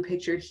blue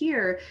pictured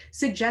here,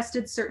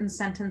 suggested certain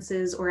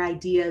sentences or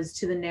ideas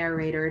to the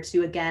narrator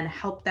to, again,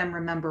 help them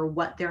remember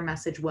what their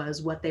message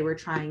was, what they were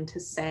trying to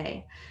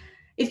say.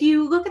 If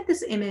you look at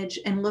this image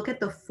and look at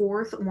the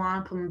fourth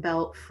wampum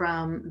belt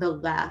from the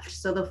left,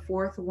 so the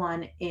fourth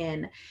one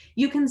in,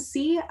 you can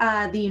see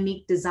the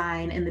unique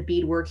design in the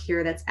beadwork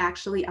here that's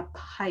actually a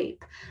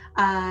pipe.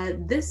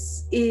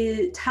 This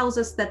tells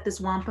us that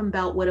this wampum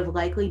belt would have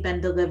likely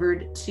been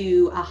delivered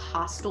to a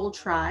hostile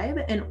tribe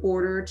in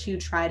order to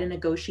try to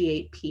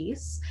negotiate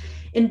peace.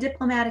 In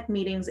diplomatic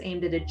meetings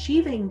aimed at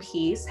achieving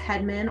peace,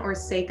 headmen or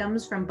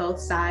sachems from both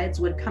sides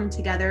would come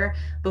together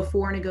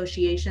before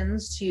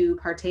negotiations to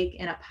partake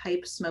in a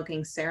pipe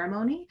smoking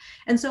ceremony.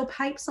 And so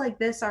pipes like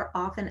this are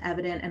often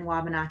evident in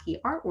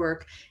Wabanaki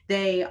artwork.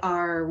 They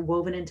are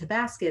woven into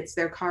baskets,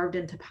 they're carved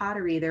into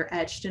pottery, they're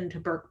etched into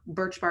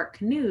birch bark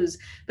canoes,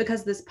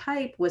 because this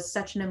pipe was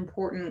such an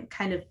important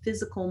kind of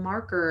physical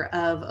marker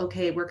of,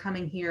 okay, we're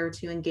coming here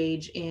to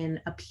engage in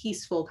a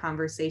peaceful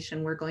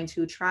conversation. We're going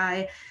to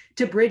try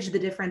to bridge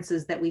the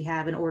differences that we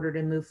have in order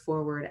to move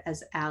forward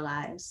as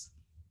allies.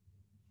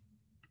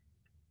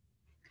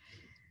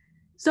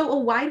 So a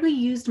widely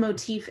used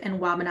motif in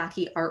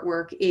Wabanaki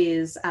artwork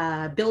is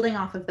building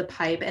off of the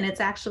pipe, and it's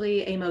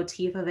actually a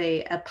motif of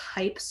a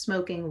pipe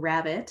smoking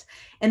rabbit.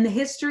 And the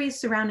history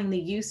surrounding the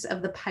use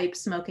of the pipe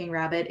smoking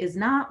rabbit is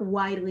not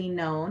widely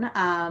known,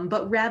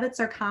 but rabbits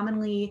are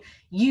commonly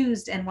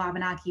used in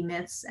Wabanaki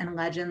myths and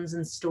legends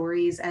and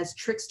stories as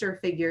trickster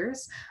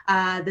figures.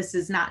 This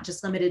is not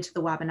just limited to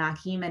the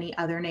Wabanaki. Many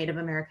other Native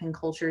American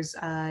cultures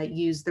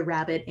use the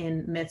rabbit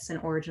in myths and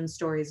origin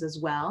stories as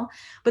well.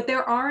 But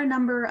there are a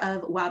number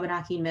of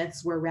Wabanaki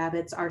myths where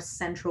rabbits are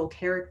central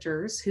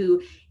characters who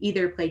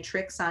either play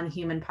tricks on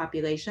human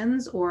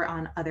populations or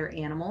on other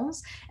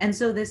animals. And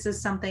so this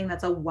is something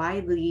that's a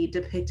widely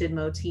depicted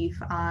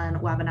motif on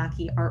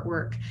Wabanaki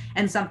artwork,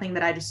 and something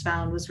that I just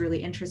found was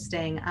really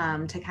interesting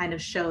to kind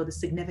of show the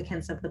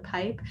significance of the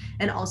pipe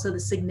and also the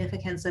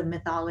significance of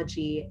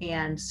mythology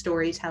and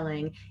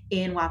storytelling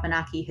in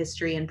Wabanaki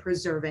history and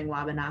preserving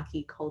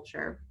Wabanaki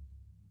culture.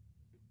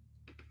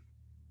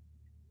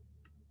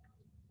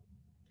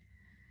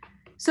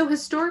 So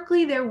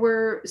historically, there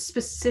were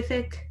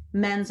specific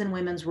men's and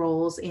women's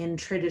roles in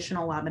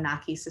traditional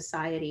Wabanaki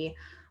society.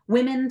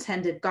 Women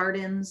tended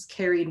gardens,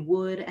 carried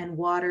wood and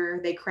water,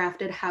 they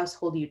crafted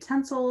household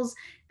utensils,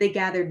 they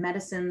gathered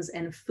medicines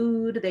and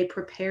food, they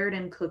prepared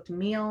and cooked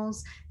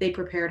meals, they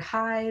prepared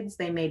hides,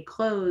 they made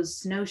clothes,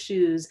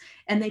 snowshoes,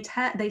 and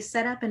they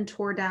set up and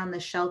tore down the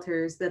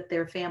shelters that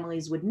their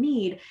families would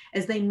need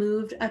as they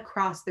moved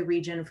across the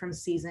region from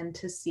season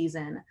to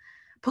season.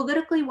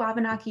 Politically,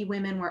 Wabanaki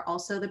women were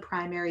also the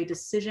primary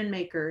decision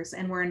makers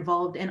and were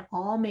involved in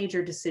all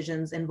major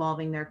decisions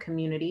involving their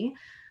community.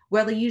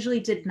 While they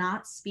usually did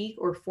not speak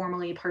or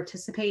formally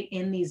participate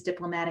in these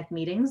diplomatic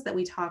meetings that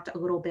we talked a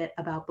little bit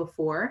about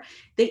before,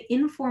 they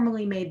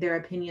informally made their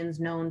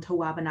opinions known to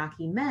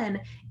Wabanaki men,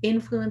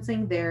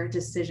 influencing their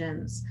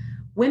decisions.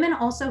 Women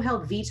also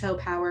held veto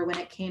power when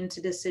it came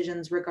to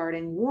decisions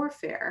regarding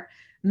warfare.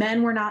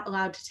 Men were not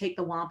allowed to take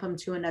the wampum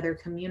to another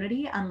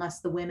community unless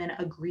the women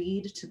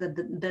agreed to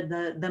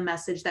the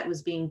message that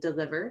was being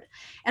delivered.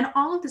 And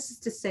all of this is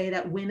to say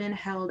that women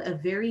held a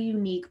very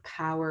unique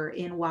power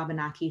in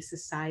Wabanaki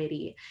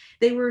society.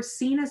 They were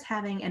seen as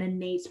having an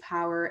innate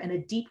power and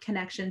a deep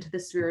connection to the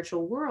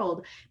spiritual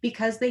world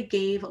because they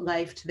gave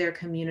life to their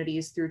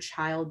communities through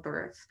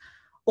childbirth.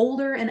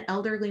 Older and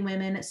elderly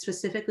women,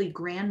 specifically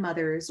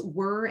grandmothers,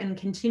 were and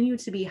continue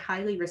to be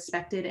highly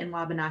respected in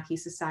Wabanaki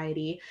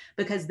society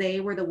because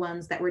they were the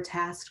ones that were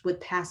tasked with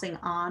passing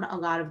on a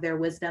lot of their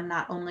wisdom,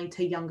 not only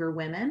to younger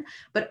women,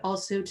 but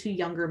also to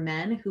younger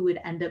men who would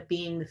end up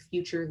being the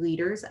future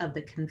leaders of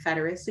the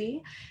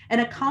Confederacy.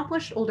 And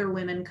accomplished older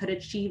women could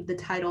achieve the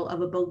title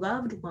of a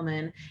beloved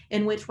woman,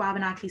 in which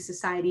Wabanaki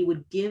society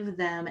would give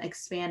them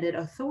expanded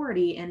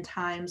authority in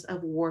times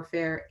of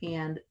warfare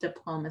and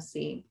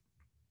diplomacy.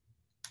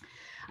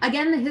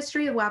 Again, the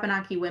history of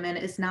Wabanaki women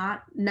is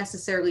not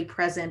necessarily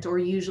present or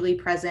usually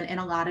present in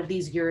a lot of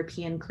these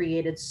European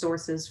created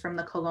sources from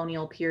the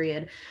colonial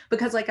period,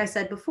 because like I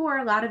said before,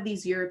 a lot of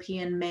these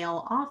European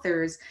male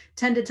authors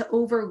tended to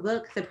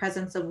overlook the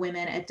presence of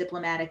women at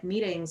diplomatic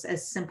meetings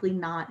as simply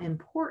not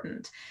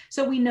important.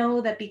 So we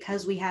know that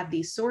because we have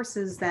these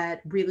sources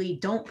that really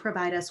don't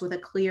provide us with a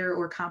clear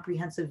or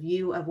comprehensive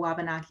view of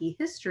Wabanaki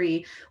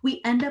history,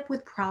 we end up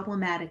with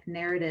problematic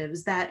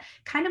narratives that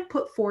kind of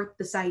put forth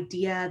this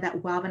idea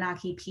that Wabanaki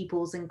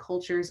peoples and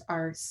cultures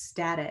are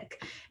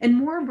static. And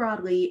more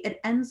broadly,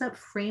 it ends up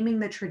framing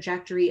the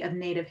trajectory of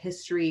Native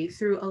history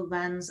through a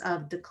lens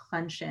of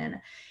declension.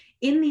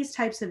 In these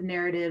types of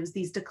narratives,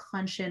 these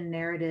declension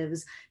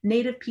narratives,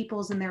 Native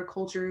peoples and their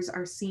cultures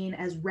are seen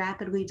as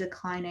rapidly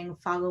declining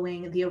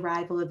following the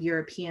arrival of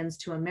Europeans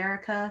to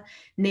America.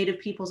 Native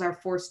peoples are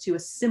forced to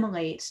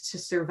assimilate to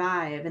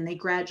survive, and they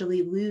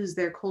gradually lose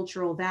their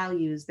cultural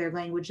values, their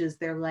languages,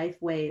 their life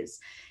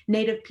ways.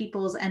 Native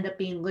peoples end up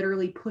being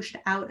literally pushed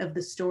out of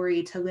the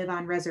story to live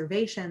on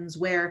reservations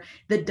where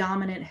the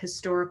dominant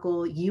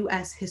historical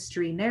US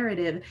history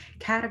narrative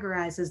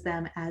categorizes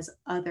them as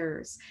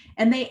others.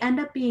 And they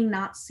end up being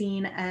not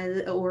seen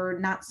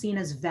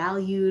as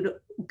valued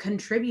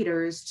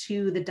contributors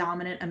to the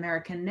dominant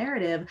American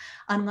narrative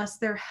unless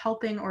they're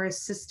helping or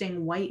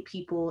assisting white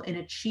people in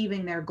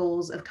achieving their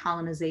goals of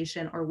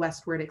colonization or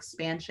westward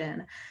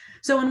expansion.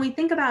 So when we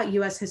think about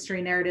US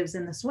history narratives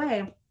in this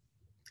way,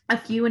 a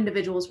few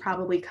individuals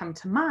probably come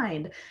to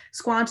mind.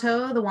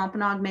 Squanto, the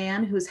Wampanoag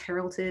man, who's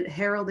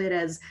heralded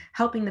as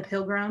helping the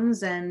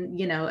Pilgrims and,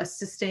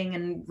 assisting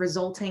and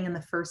resulting in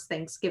the first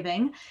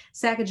Thanksgiving.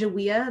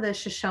 Sacagawea, the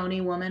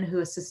Shoshone woman who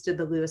assisted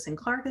the Lewis and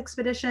Clark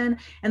expedition.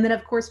 And then,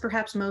 of course,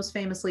 perhaps most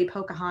famously,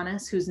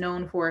 Pocahontas, who's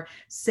known for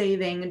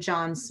saving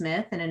John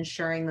Smith and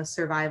ensuring the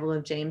survival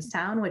of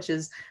Jamestown, which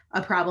is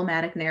a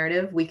problematic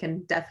narrative we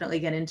can definitely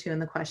get into in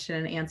the question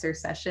and answer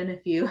session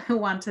if you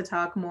want to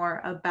talk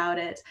more about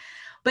it.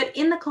 But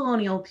in the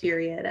colonial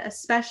period,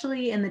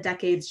 especially in the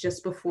decades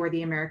just before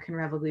the American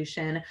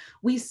Revolution,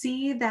 we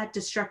see that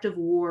destructive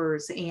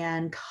wars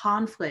and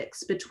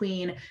conflicts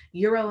between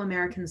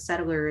Euro-American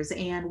settlers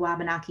and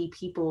Wabanaki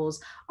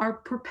peoples are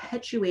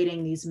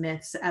perpetuating these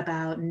myths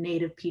about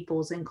Native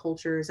peoples and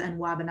cultures and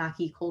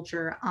Wabanaki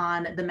culture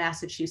on the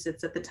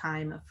Massachusetts at the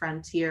time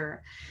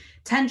frontier.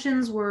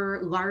 Tensions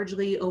were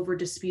largely over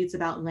disputes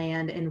about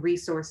land and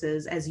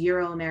resources as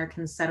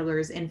Euro-American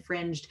settlers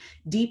infringed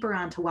deeper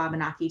onto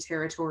Wabanaki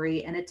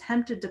territory and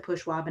attempted to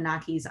push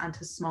Wabanakis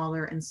onto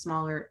smaller and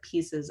smaller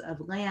pieces of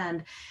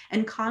land.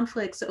 And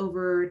conflicts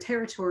over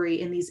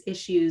territory in these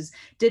issues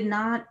did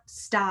not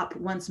stop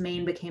once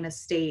Maine became a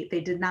state.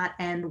 They did not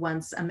end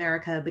once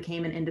America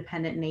became an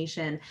independent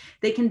nation.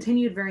 They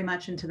continued very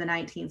much into the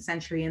 19th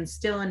century and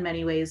still in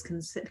many ways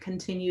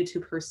continue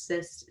to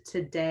persist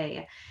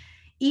today.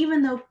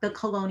 Even though the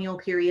colonial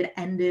period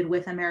ended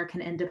with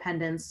American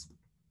independence,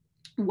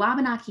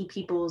 Wabanaki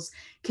peoples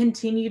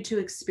continued to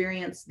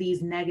experience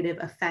these negative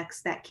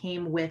effects that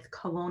came with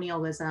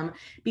colonialism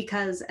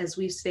because, as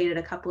we've stated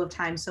a couple of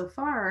times so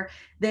far,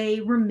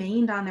 they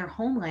remained on their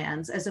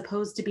homelands as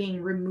opposed to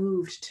being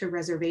removed to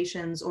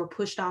reservations or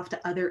pushed off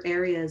to other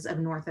areas of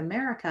North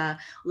America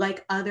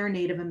like other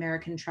Native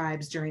American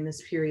tribes during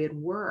this period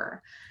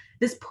were.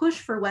 This push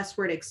for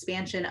westward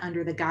expansion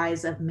under the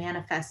guise of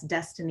manifest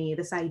destiny,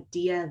 this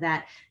idea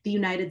that the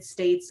United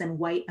States and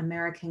white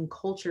American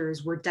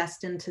cultures were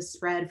destined to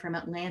spread from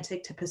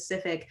Atlantic to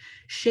Pacific,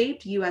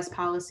 shaped US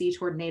policy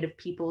toward Native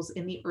peoples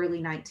in the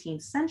early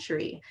 19th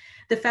century.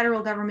 The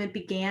federal government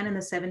began in the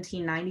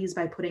 1790s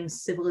by putting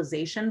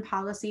civilization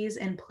policies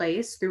in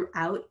place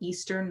throughout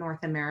Eastern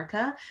North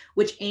America,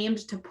 which aimed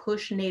to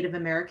push Native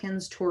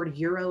Americans toward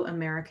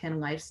Euro-American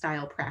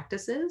lifestyle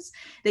practices.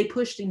 They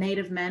pushed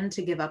Native men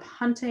to give up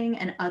hunting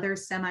and other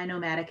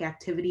semi-nomadic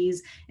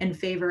activities in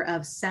favor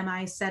of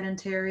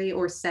semi-sedentary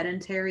or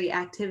sedentary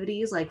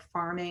activities like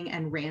farming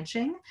and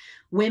ranching.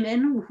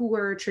 Women, who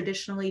were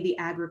traditionally the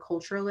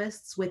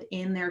agriculturalists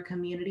within their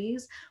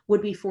communities,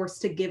 would be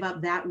forced to give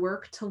up that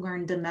work to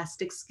learn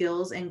domestic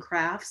skills and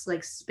crafts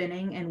like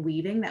spinning and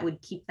weaving that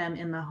would keep them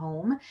in the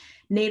home.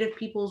 Native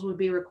peoples would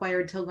be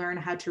required to learn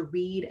how to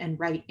read and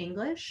write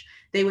English.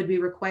 They would be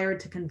required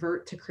to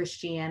convert to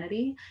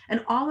Christianity.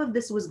 And all of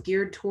this was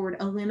geared toward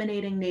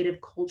eliminating Native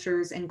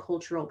cultures and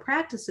cultural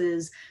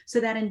practices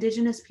so that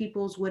Indigenous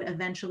peoples would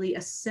eventually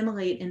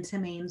assimilate into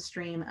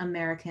mainstream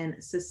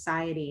American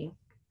society.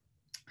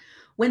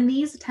 When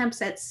these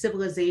attempts at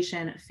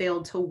civilization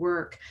failed to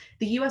work,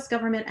 the US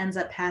government ends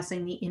up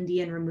passing the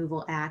Indian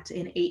Removal Act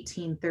in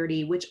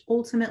 1830, which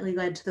ultimately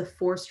led to the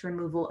forced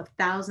removal of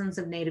thousands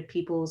of Native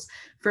peoples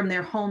from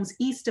their homes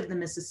east of the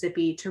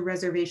Mississippi to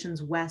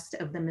reservations west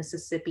of the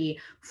Mississippi,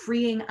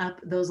 freeing up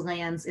those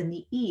lands in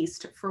the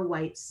east for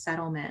white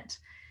settlement.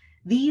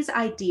 These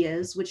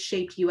ideas, which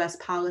shaped US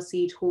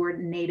policy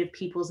toward Native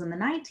peoples in the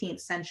 19th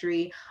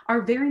century,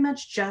 are very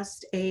much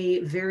just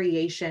a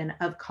variation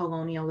of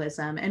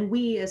colonialism. And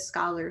we as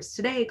scholars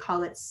today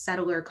call it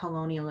settler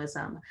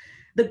colonialism.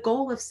 The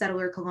goal of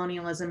settler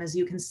colonialism, as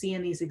you can see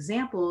in these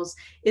examples,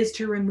 is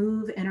to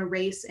remove and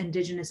erase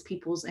Indigenous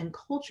peoples and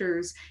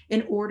cultures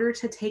in order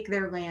to take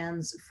their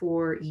lands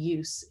for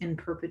use in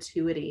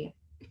perpetuity.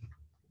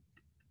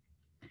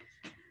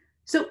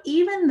 So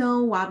even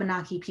though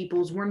Wabanaki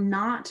peoples were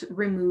not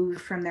removed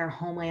from their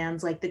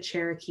homelands like the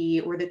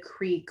Cherokee or the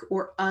Creek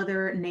or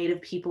other Native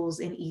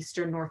peoples in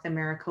Eastern North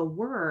America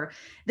were,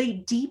 they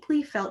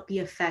deeply felt the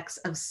effects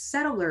of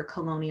settler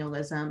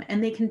colonialism,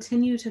 and they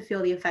continue to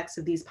feel the effects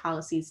of these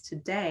policies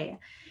today.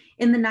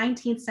 In the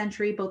 19th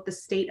century, both the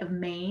state of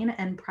Maine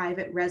and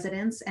private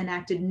residents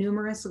enacted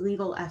numerous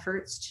legal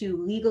efforts to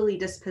legally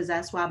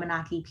dispossess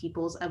Wabanaki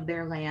peoples of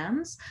their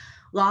lands.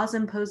 Laws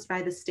imposed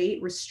by the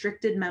state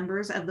restricted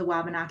members of the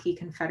Wabanaki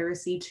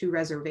Confederacy to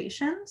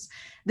reservations.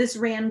 This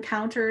ran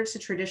counter to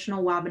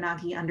traditional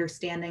Wabanaki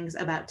understandings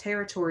about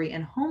territory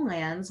and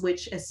homelands,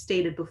 which, as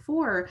stated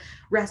before,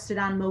 rested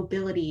on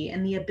mobility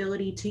and the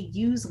ability to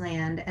use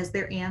land as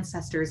their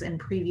ancestors in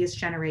previous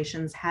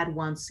generations had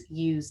once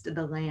used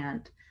the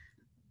land.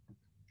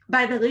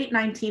 By the late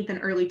 19th and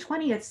early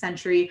 20th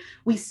century,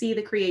 we see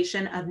the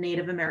creation of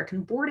Native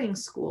American boarding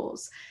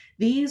schools.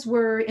 These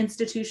were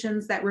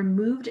institutions that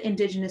removed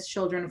Indigenous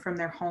children from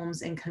their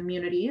homes and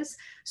communities,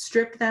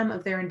 stripped them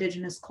of their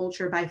Indigenous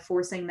culture by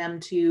forcing them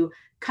to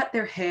cut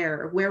their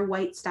hair, wear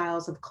white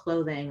styles of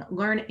clothing,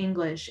 learn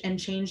English, and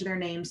change their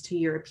names to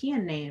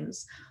European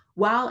names.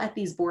 While at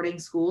these boarding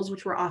schools,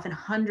 which were often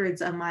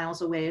hundreds of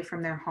miles away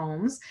from their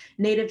homes,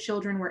 Native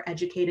children were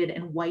educated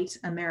in white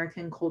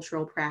American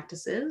cultural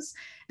practices.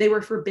 They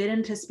were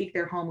forbidden to speak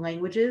their home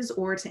languages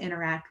or to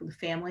interact with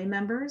family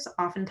members.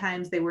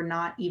 Oftentimes, they were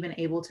not even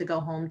able to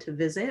go home to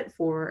visit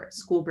for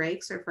school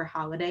breaks or for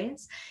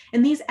holidays.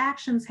 And these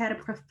actions had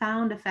a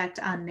profound effect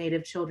on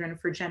Native children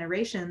for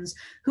generations,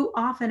 who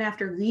often,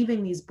 after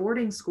leaving these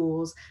boarding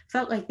schools,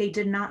 felt like they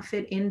did not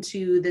fit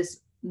into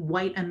this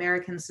white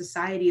American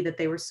society that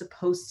they were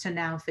supposed to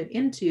now fit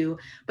into,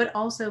 but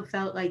also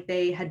felt like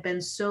they had been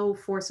so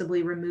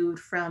forcibly removed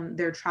from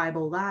their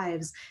tribal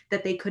lives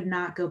that they could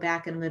not go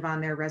back and live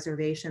on their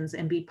reservations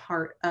and be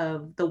part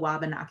of the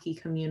Wabanaki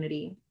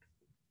community.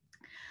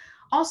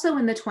 Also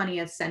in the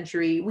 20th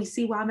century, we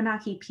see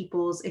Wabanaki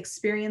peoples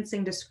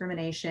experiencing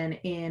discrimination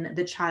in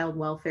the child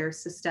welfare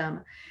system.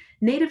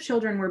 Native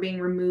children were being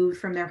removed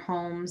from their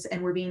homes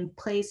and were being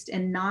placed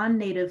in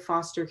non-Native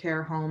foster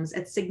care homes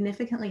at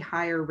significantly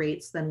higher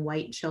rates than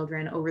white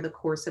children over the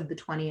course of the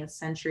 20th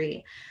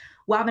century.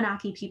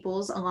 Wabanaki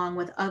peoples, along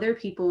with other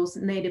peoples,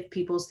 Native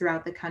peoples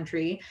throughout the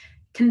country,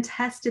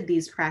 contested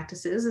these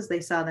practices as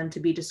they saw them to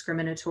be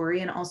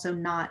discriminatory and also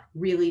not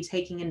really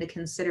taking into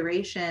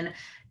consideration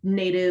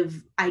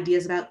Native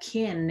ideas about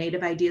kin,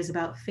 Native ideas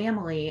about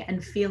family,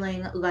 and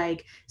feeling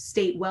like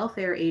state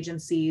welfare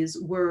agencies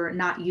were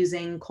not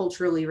using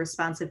culturally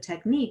responsive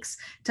techniques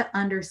to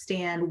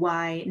understand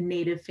why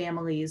Native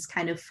families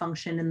kind of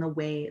function in the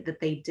way that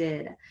they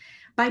did.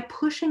 By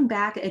pushing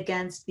back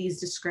against these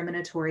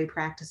discriminatory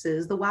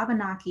practices, the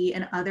Wabanaki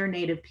and other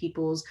Native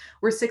peoples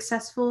were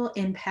successful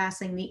in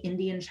passing the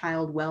Indian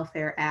Child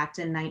Welfare Act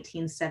in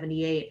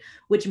 1978,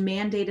 which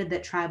mandated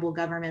that tribal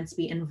governments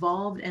be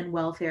involved in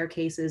welfare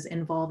cases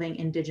involving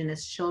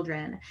Indigenous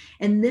children.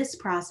 And this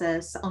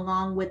process,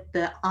 along with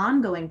the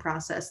ongoing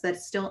process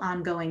that's still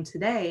ongoing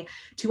today,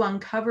 to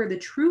uncover the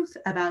truth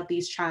about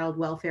these child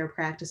welfare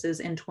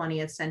practices in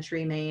 20th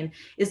century Maine,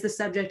 is the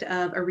subject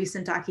of a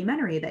recent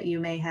documentary that you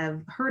may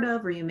have heard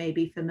of or you may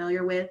be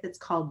familiar with. It's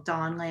called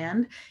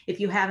Dawnland.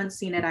 If you haven't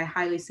seen it, I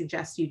highly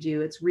suggest you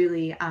do. It's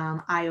really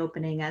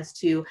eye-opening as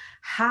to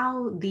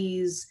how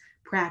these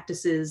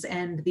practices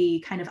and the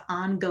kind of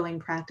ongoing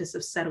practice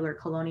of settler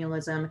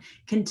colonialism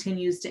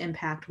continues to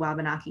impact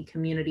Wabanaki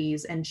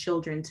communities and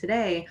children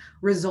today,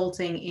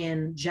 resulting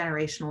in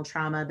generational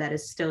trauma that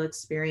is still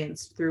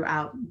experienced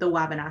throughout the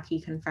Wabanaki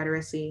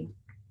Confederacy.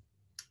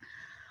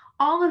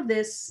 All of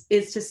this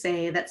is to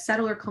say that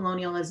settler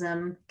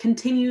colonialism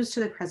continues to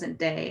the present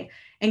day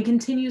and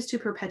continues to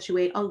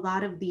perpetuate a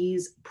lot of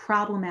these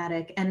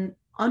problematic and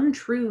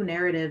untrue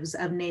narratives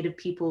of Native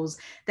peoples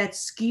that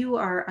skew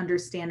our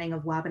understanding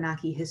of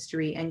Wabanaki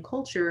history and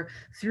culture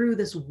through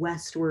this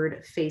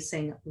westward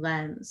facing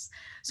lens.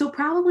 So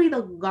probably the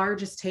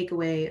largest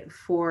takeaway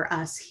for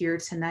us here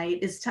tonight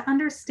is to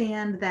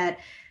understand that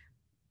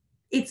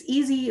it's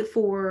easy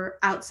for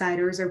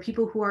outsiders or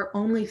people who are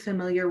only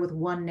familiar with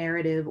one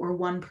narrative or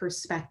one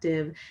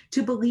perspective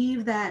to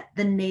believe that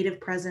the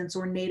Native presence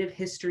or Native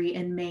history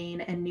in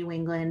Maine and New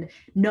England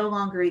no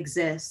longer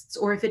exists,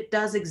 or if it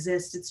does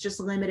exist, it's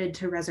just limited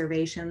to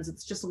reservations.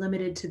 It's just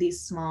limited to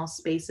these small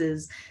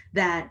spaces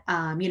that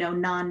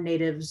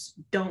non-natives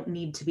don't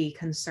need to be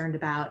concerned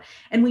about.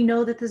 And we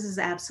know that this is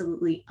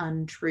absolutely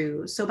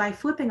untrue. So by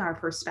flipping our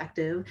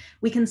perspective,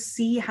 we can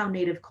see how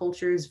Native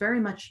culture is very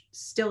much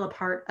still a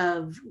part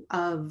of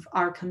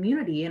our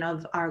community and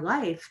of our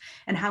life,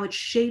 and how it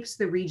shapes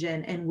the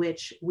region in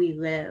which we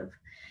live.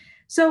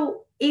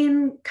 So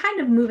in kind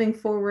of moving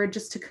forward,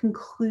 just to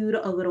conclude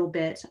a little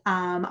bit,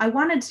 I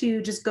wanted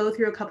to just go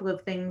through a couple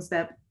of things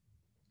that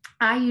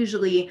I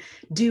usually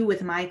do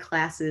with my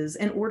classes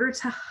in order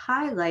to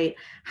highlight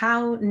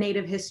how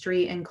Native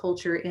history and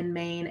culture in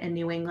Maine and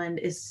New England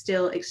is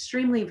still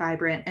extremely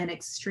vibrant and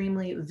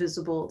extremely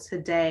visible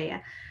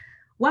today.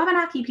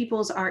 Wabanaki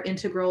peoples are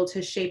integral to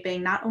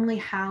shaping not only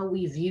how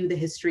we view the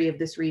history of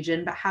this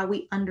region, but how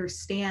we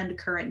understand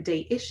current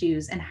day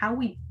issues and how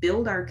we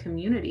build our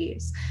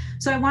communities.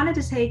 So I wanted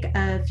to take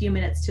a few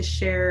minutes to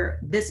share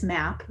this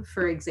map,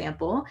 for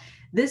example.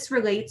 This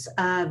relates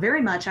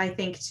very much, I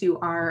think, to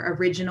our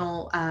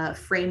original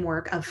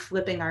framework of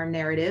flipping our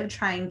narrative,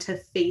 trying to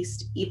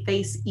face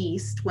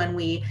east when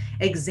we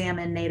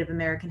examine Native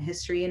American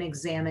history and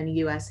examine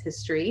US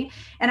history.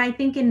 And I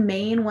think in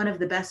Maine, one of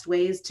the best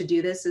ways to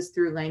do this is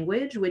through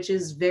language, which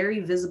is very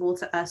visible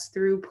to us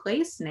through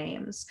place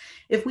names.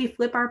 If we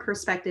flip our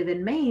perspective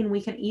in Maine,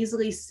 we can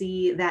easily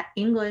see that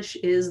English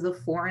is the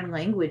foreign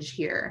language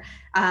here.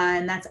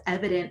 And that's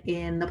evident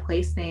in the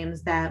place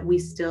names that we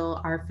still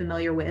are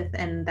familiar with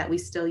and that we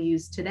still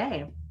use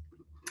today.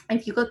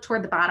 If you look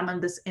toward the bottom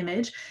of this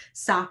image,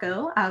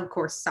 Saco, of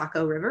course,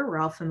 Saco River, we're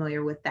all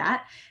familiar with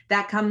that.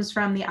 That comes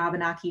from the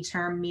Abenaki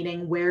term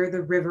meaning where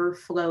the river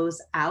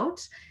flows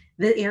out.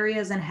 The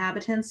area's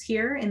inhabitants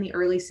here in the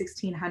early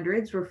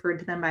 1600s referred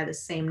to them by the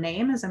same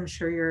name, as I'm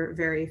sure you're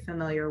very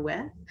familiar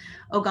with.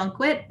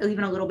 Ogunquit,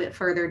 even a little bit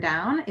further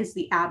down, is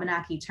the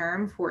Abenaki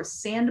term for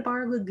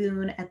sandbar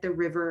lagoon at the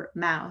river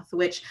mouth,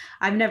 which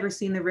I've never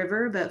seen the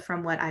river, but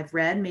from what I've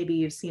read, maybe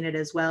you've seen it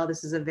as well.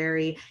 This is a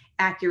very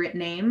accurate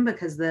name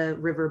because the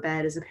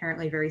riverbed is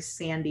apparently very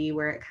sandy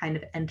where it kind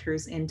of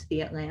enters into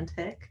the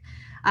Atlantic.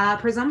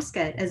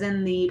 Presumpscot, as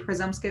in the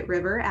Presumpscot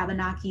River,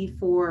 Abenaki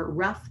for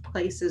rough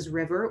places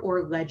river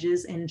or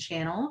ledges in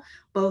channel,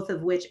 both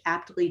of which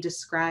aptly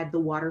describe the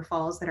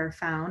waterfalls that are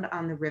found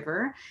on the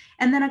river.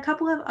 And then a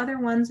couple of other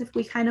ones, if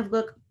we kind of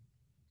look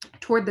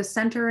toward the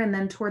center and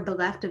then toward the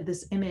left of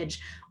this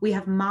image, we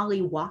have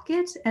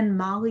Mollywocket and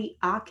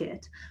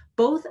Mollyokit.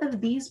 Both of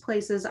these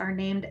places are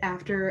named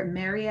after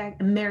Mary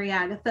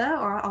Agatha,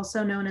 or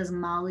also known as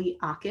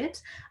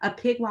Mollyokit, a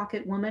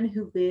Pigwacket woman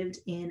who lived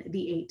in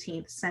the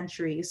 18th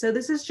century. So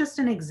this is just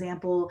an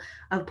example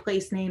of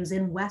place names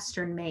in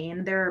Western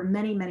Maine. There are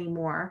many, many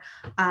more.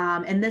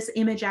 And this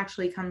image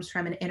actually comes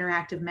from an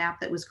interactive map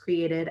that was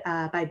created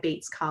by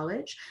Bates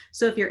College.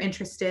 So if you're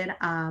interested,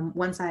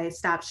 once I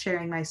stop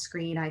sharing my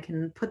screen, I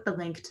can put the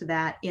link to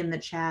that in the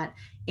chat.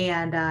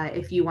 And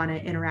if you want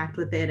to interact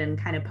with it and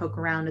kind of poke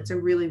around, it's a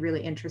really,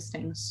 really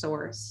interesting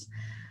source.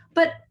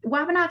 But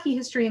Wabanaki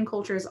history and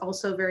culture is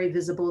also very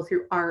visible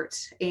through art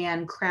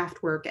and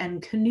craft work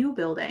and canoe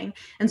building.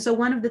 And so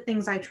one of the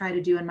things I try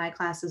to do in my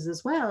classes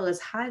as well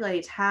is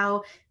highlight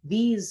how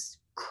these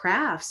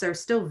crafts are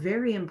still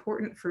very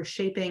important for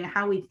shaping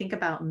how we think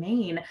about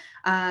Maine,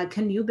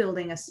 canoe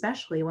building,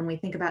 especially when we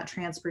think about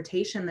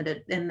transportation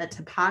and the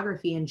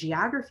topography and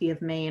geography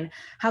of Maine,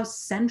 how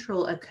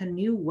central a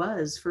canoe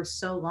was for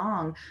so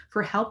long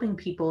for helping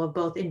people of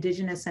both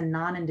Indigenous and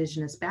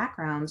non-Indigenous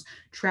backgrounds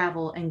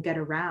travel and get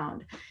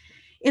around.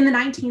 In the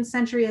 19th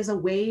century, as a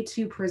way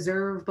to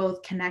preserve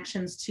both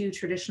connections to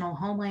traditional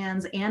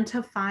homelands and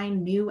to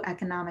find new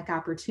economic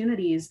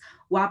opportunities,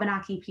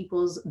 Wabanaki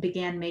peoples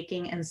began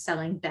making and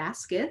selling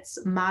baskets,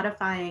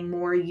 modifying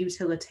more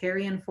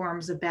utilitarian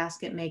forms of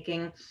basket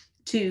making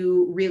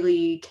to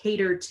really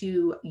cater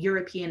to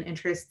European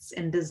interests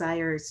and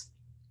desires.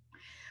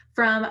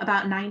 From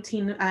about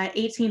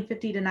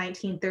 1850 to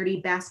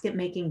 1930, basket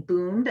making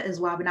boomed as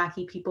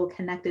Wabanaki people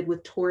connected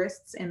with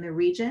tourists in the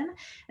region.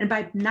 And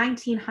by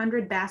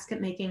 1900,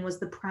 basket making was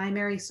the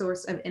primary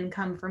source of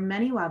income for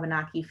many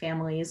Wabanaki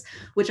families,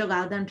 which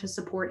allowed them to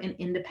support an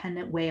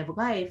independent way of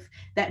life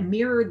that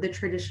mirrored the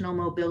traditional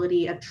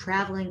mobility of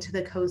traveling to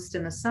the coast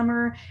in the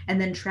summer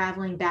and then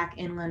traveling back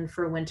inland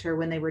for winter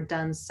when they were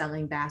done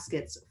selling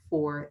baskets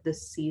for the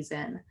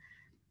season.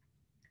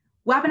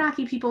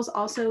 Wabanaki peoples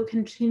also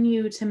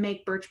continue to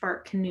make birch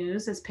bark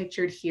canoes as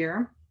pictured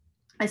here.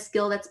 a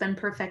skill that's been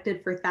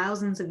perfected for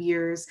thousands of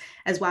years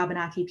as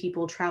Wabanaki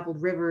people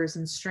traveled rivers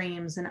and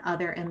streams and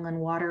other inland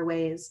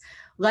waterways.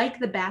 Like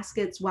the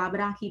baskets,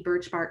 Wabanaki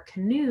birch bark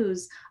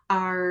canoes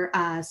are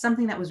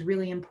something that was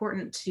really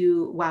important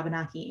to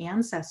Wabanaki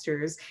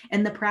ancestors.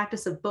 And the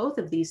practice of both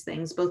of these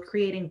things, both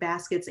creating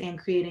baskets and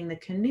creating the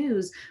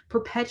canoes,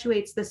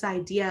 perpetuates this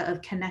idea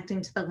of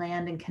connecting to the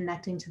land and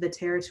connecting to the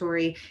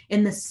territory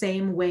in the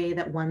same way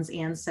that one's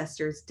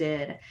ancestors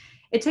did.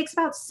 It takes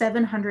about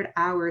 700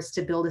 hours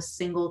to build a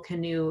single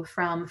canoe,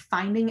 from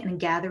finding and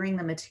gathering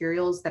the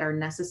materials that are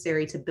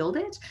necessary to build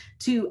it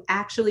to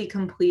actually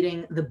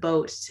completing the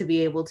boat to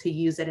be able to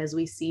use it, as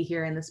we see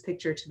here in this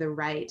picture to the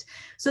right.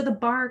 So the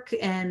bark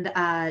and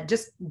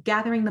just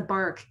gathering the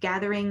bark,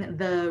 gathering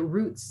the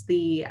roots,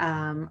 the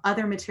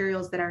other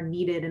materials that are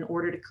needed in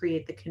order to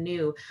create the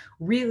canoe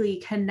really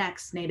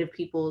connects Native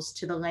peoples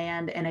to the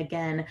land, and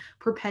again,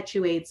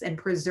 perpetuates and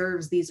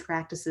preserves these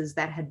practices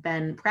that had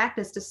been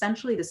practiced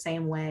essentially the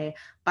same way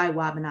by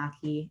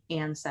Wabanaki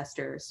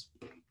ancestors.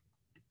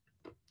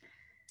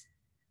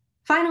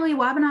 Finally,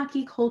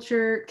 Wabanaki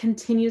culture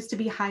continues to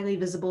be highly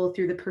visible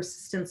through the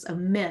persistence of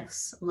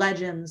myths,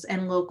 legends,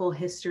 and local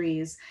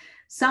histories.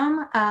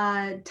 Some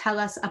tell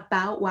us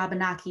about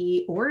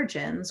Wabanaki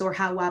origins, or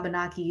how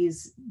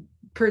Wabanakis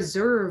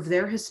preserve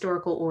their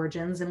historical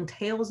origins and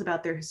tales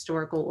about their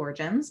historical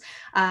origins.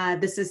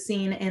 This is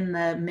seen in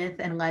the myth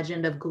and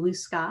legend of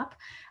Glooskap.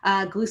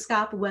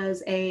 Glooskap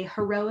was a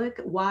heroic,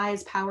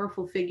 wise,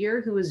 powerful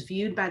figure who was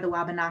viewed by the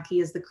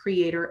Wabanaki as the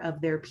creator of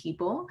their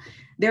people.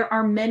 There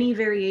are many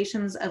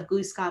variations of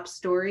Glooskap's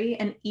story,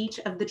 and each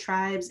of the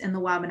tribes in the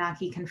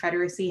Wabanaki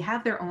Confederacy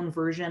have their own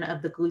version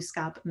of the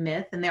Glooskap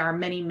myth, and there are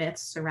many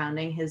myths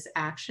surrounding his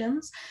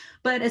actions.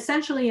 But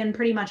essentially, in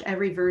pretty much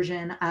every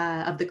version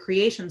of the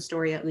creation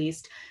story, at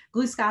least,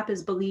 Glooskap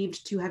is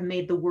believed to have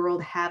made the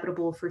world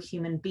habitable for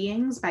human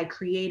beings by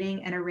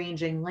creating and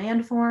arranging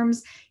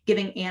landforms,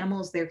 giving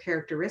animals their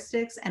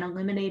characteristics, and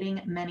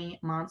eliminating many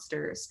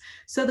monsters.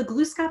 So the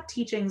Glooskap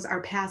teachings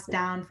are passed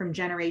down from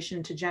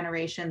generation to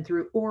generation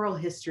through oral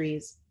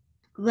histories,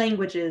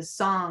 languages,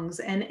 songs,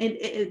 and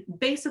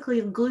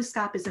basically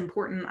Glooskap is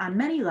important on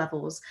many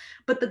levels,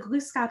 but the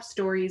Glooskap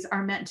stories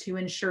are meant to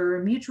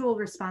ensure mutual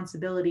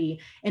responsibility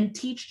and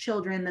teach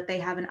children that they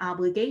have an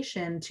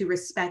obligation to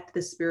respect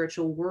the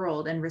spiritual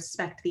world and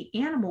respect the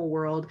animal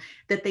world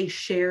that they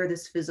share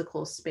this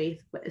physical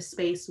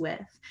space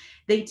with.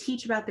 They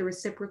teach about the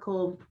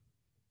reciprocal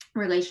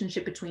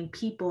relationship between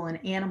people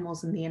and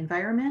animals and the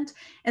environment.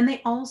 And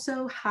they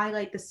also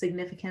highlight the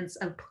significance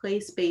of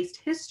place-based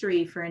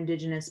history for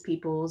Indigenous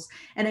peoples,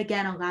 and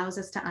again, allows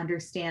us to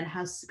understand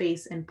how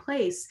space and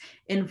place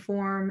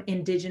inform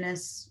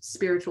Indigenous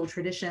spiritual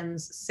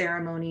traditions,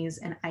 ceremonies,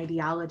 and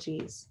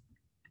ideologies.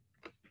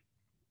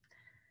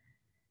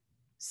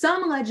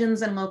 Some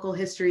legends and local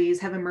histories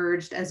have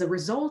emerged as a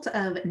result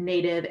of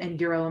Native and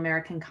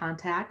Euro-American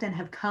contact and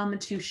have come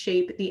to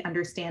shape the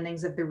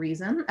understandings of the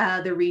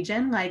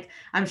region, like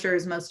I'm sure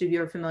as most of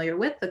you are familiar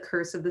with, the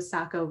curse of the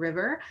Saco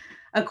River.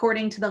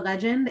 According to the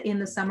legend, in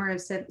the summer of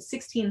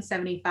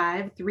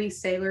 1675, 3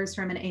 sailors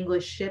from an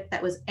English ship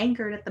that was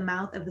anchored at the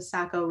mouth of the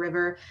Saco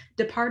River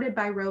departed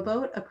by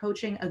rowboat,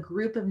 approaching a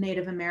group of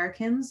Native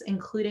Americans,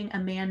 including a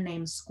man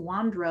named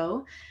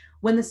Squandro.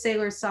 When the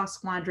sailors saw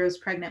Squandro's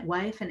pregnant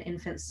wife and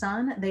infant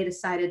son, they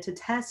decided to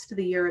test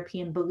the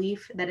European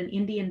belief that an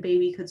Indian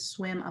baby could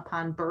swim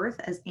upon birth,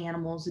 as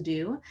animals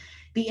do.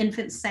 The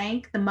infant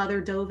sank, the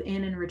mother dove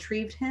in and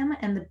retrieved him,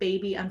 and the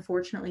baby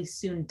unfortunately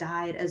soon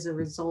died as a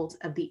result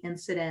of the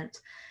incident.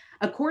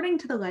 According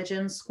to the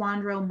legend,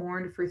 Squandro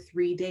mourned for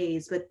 3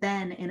 days, but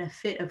then, in a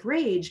fit of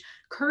rage,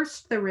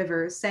 cursed the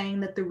river,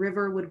 saying that the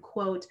river would,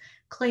 quote,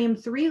 claim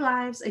 3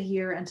 lives a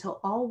year until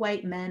all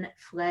white men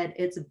fled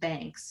its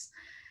banks.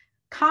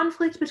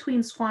 Conflict between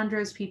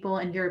Squandro's people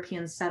and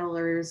European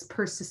settlers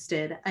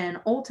persisted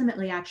and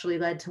ultimately actually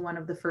led to one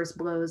of the first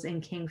blows in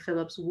King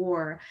Philip's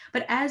War.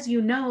 But as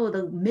you know,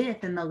 the myth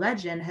and the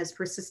legend has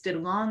persisted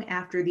long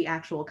after the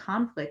actual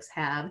conflicts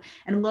have,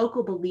 and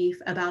local belief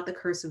about the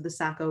curse of the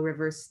Saco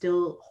River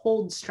still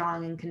holds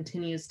strong and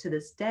continues to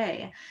this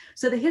day.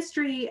 So the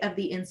history of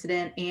the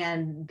incident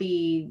and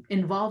the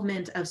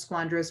involvement of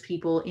Squandro's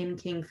people in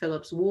King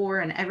Philip's War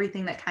and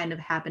everything that kind of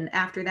happened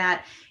after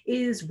that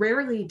is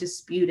rarely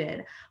disputed.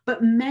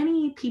 But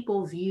many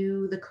people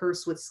view the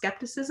curse with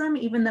skepticism,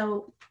 even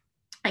though,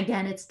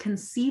 again, it's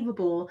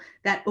conceivable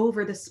that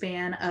over the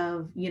span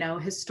of,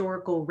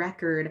 historical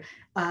record,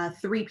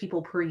 3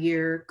 people per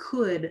year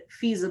could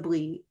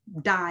feasibly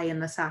die in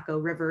the Saco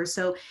River.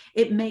 So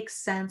it makes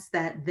sense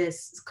that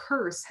this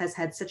curse has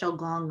had such a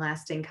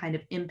long-lasting kind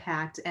of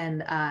impact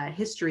and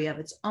history of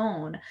its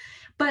own.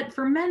 But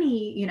for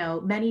many,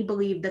 many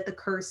believe that the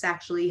curse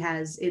actually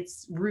has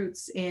its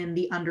roots in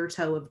the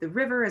undertow of the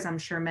river, as I'm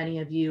sure many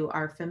of you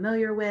are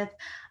familiar with.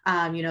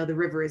 The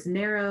river is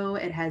narrow,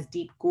 it has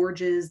deep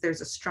gorges,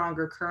 there's a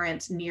stronger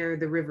current near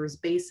the river's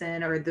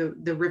basin or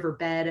the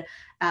riverbed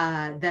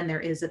than there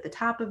is at the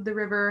top of the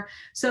river.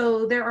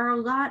 So there are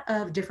a lot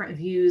of different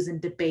views issues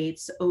and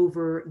debates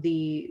over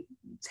the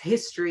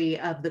history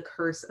of the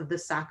curse of the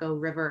Saco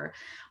River.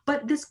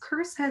 But this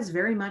curse has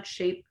very much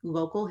shaped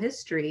local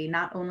history,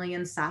 not only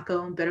in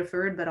Saco and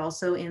Biddeford, but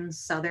also in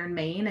Southern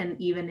Maine and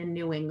even in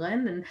New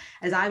England. And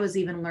as I was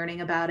even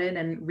learning about it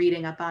and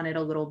reading up on it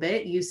a little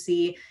bit, you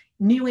see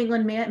New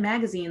England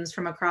magazines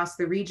from across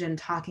the region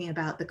talking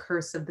about the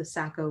curse of the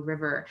Saco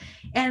River.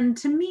 And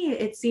to me,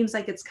 it seems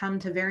like it's come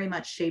to very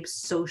much shape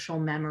social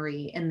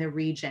memory in the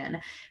region.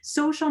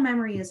 Social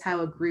memory is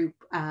how a group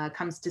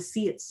comes to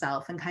see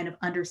itself and kind of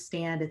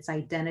understand its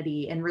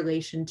identity in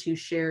relation to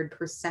shared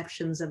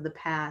perceptions of the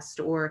past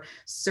or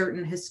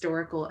certain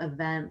historical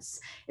events.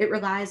 It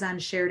relies on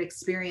shared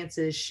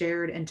experiences,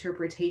 shared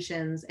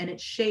interpretations, and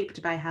it's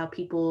shaped by how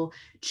people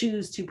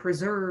choose to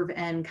preserve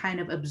and kind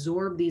of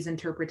absorb these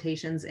interpretations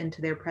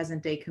into their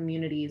present day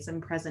communities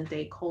and present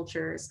day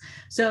cultures.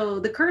 So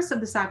the curse of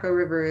the Saco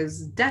River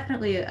is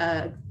definitely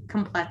a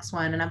complex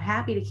one, and I'm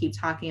happy to keep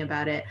talking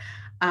about it.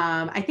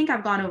 I think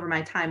I've gone over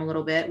my time a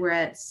little bit. We're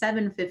at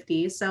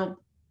 7:50, so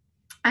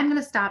I'm going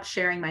to stop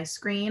sharing my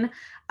screen.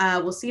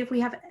 We'll see if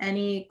we have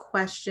any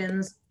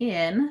questions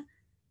in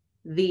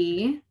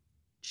the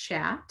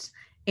chat.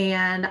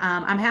 And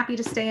I'm happy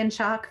to stay in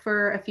chalk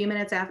for a few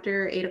minutes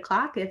after 8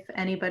 o'clock if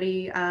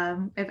anybody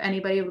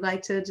would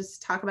like to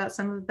just talk about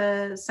some of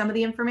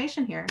the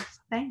information here.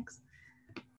 Thanks.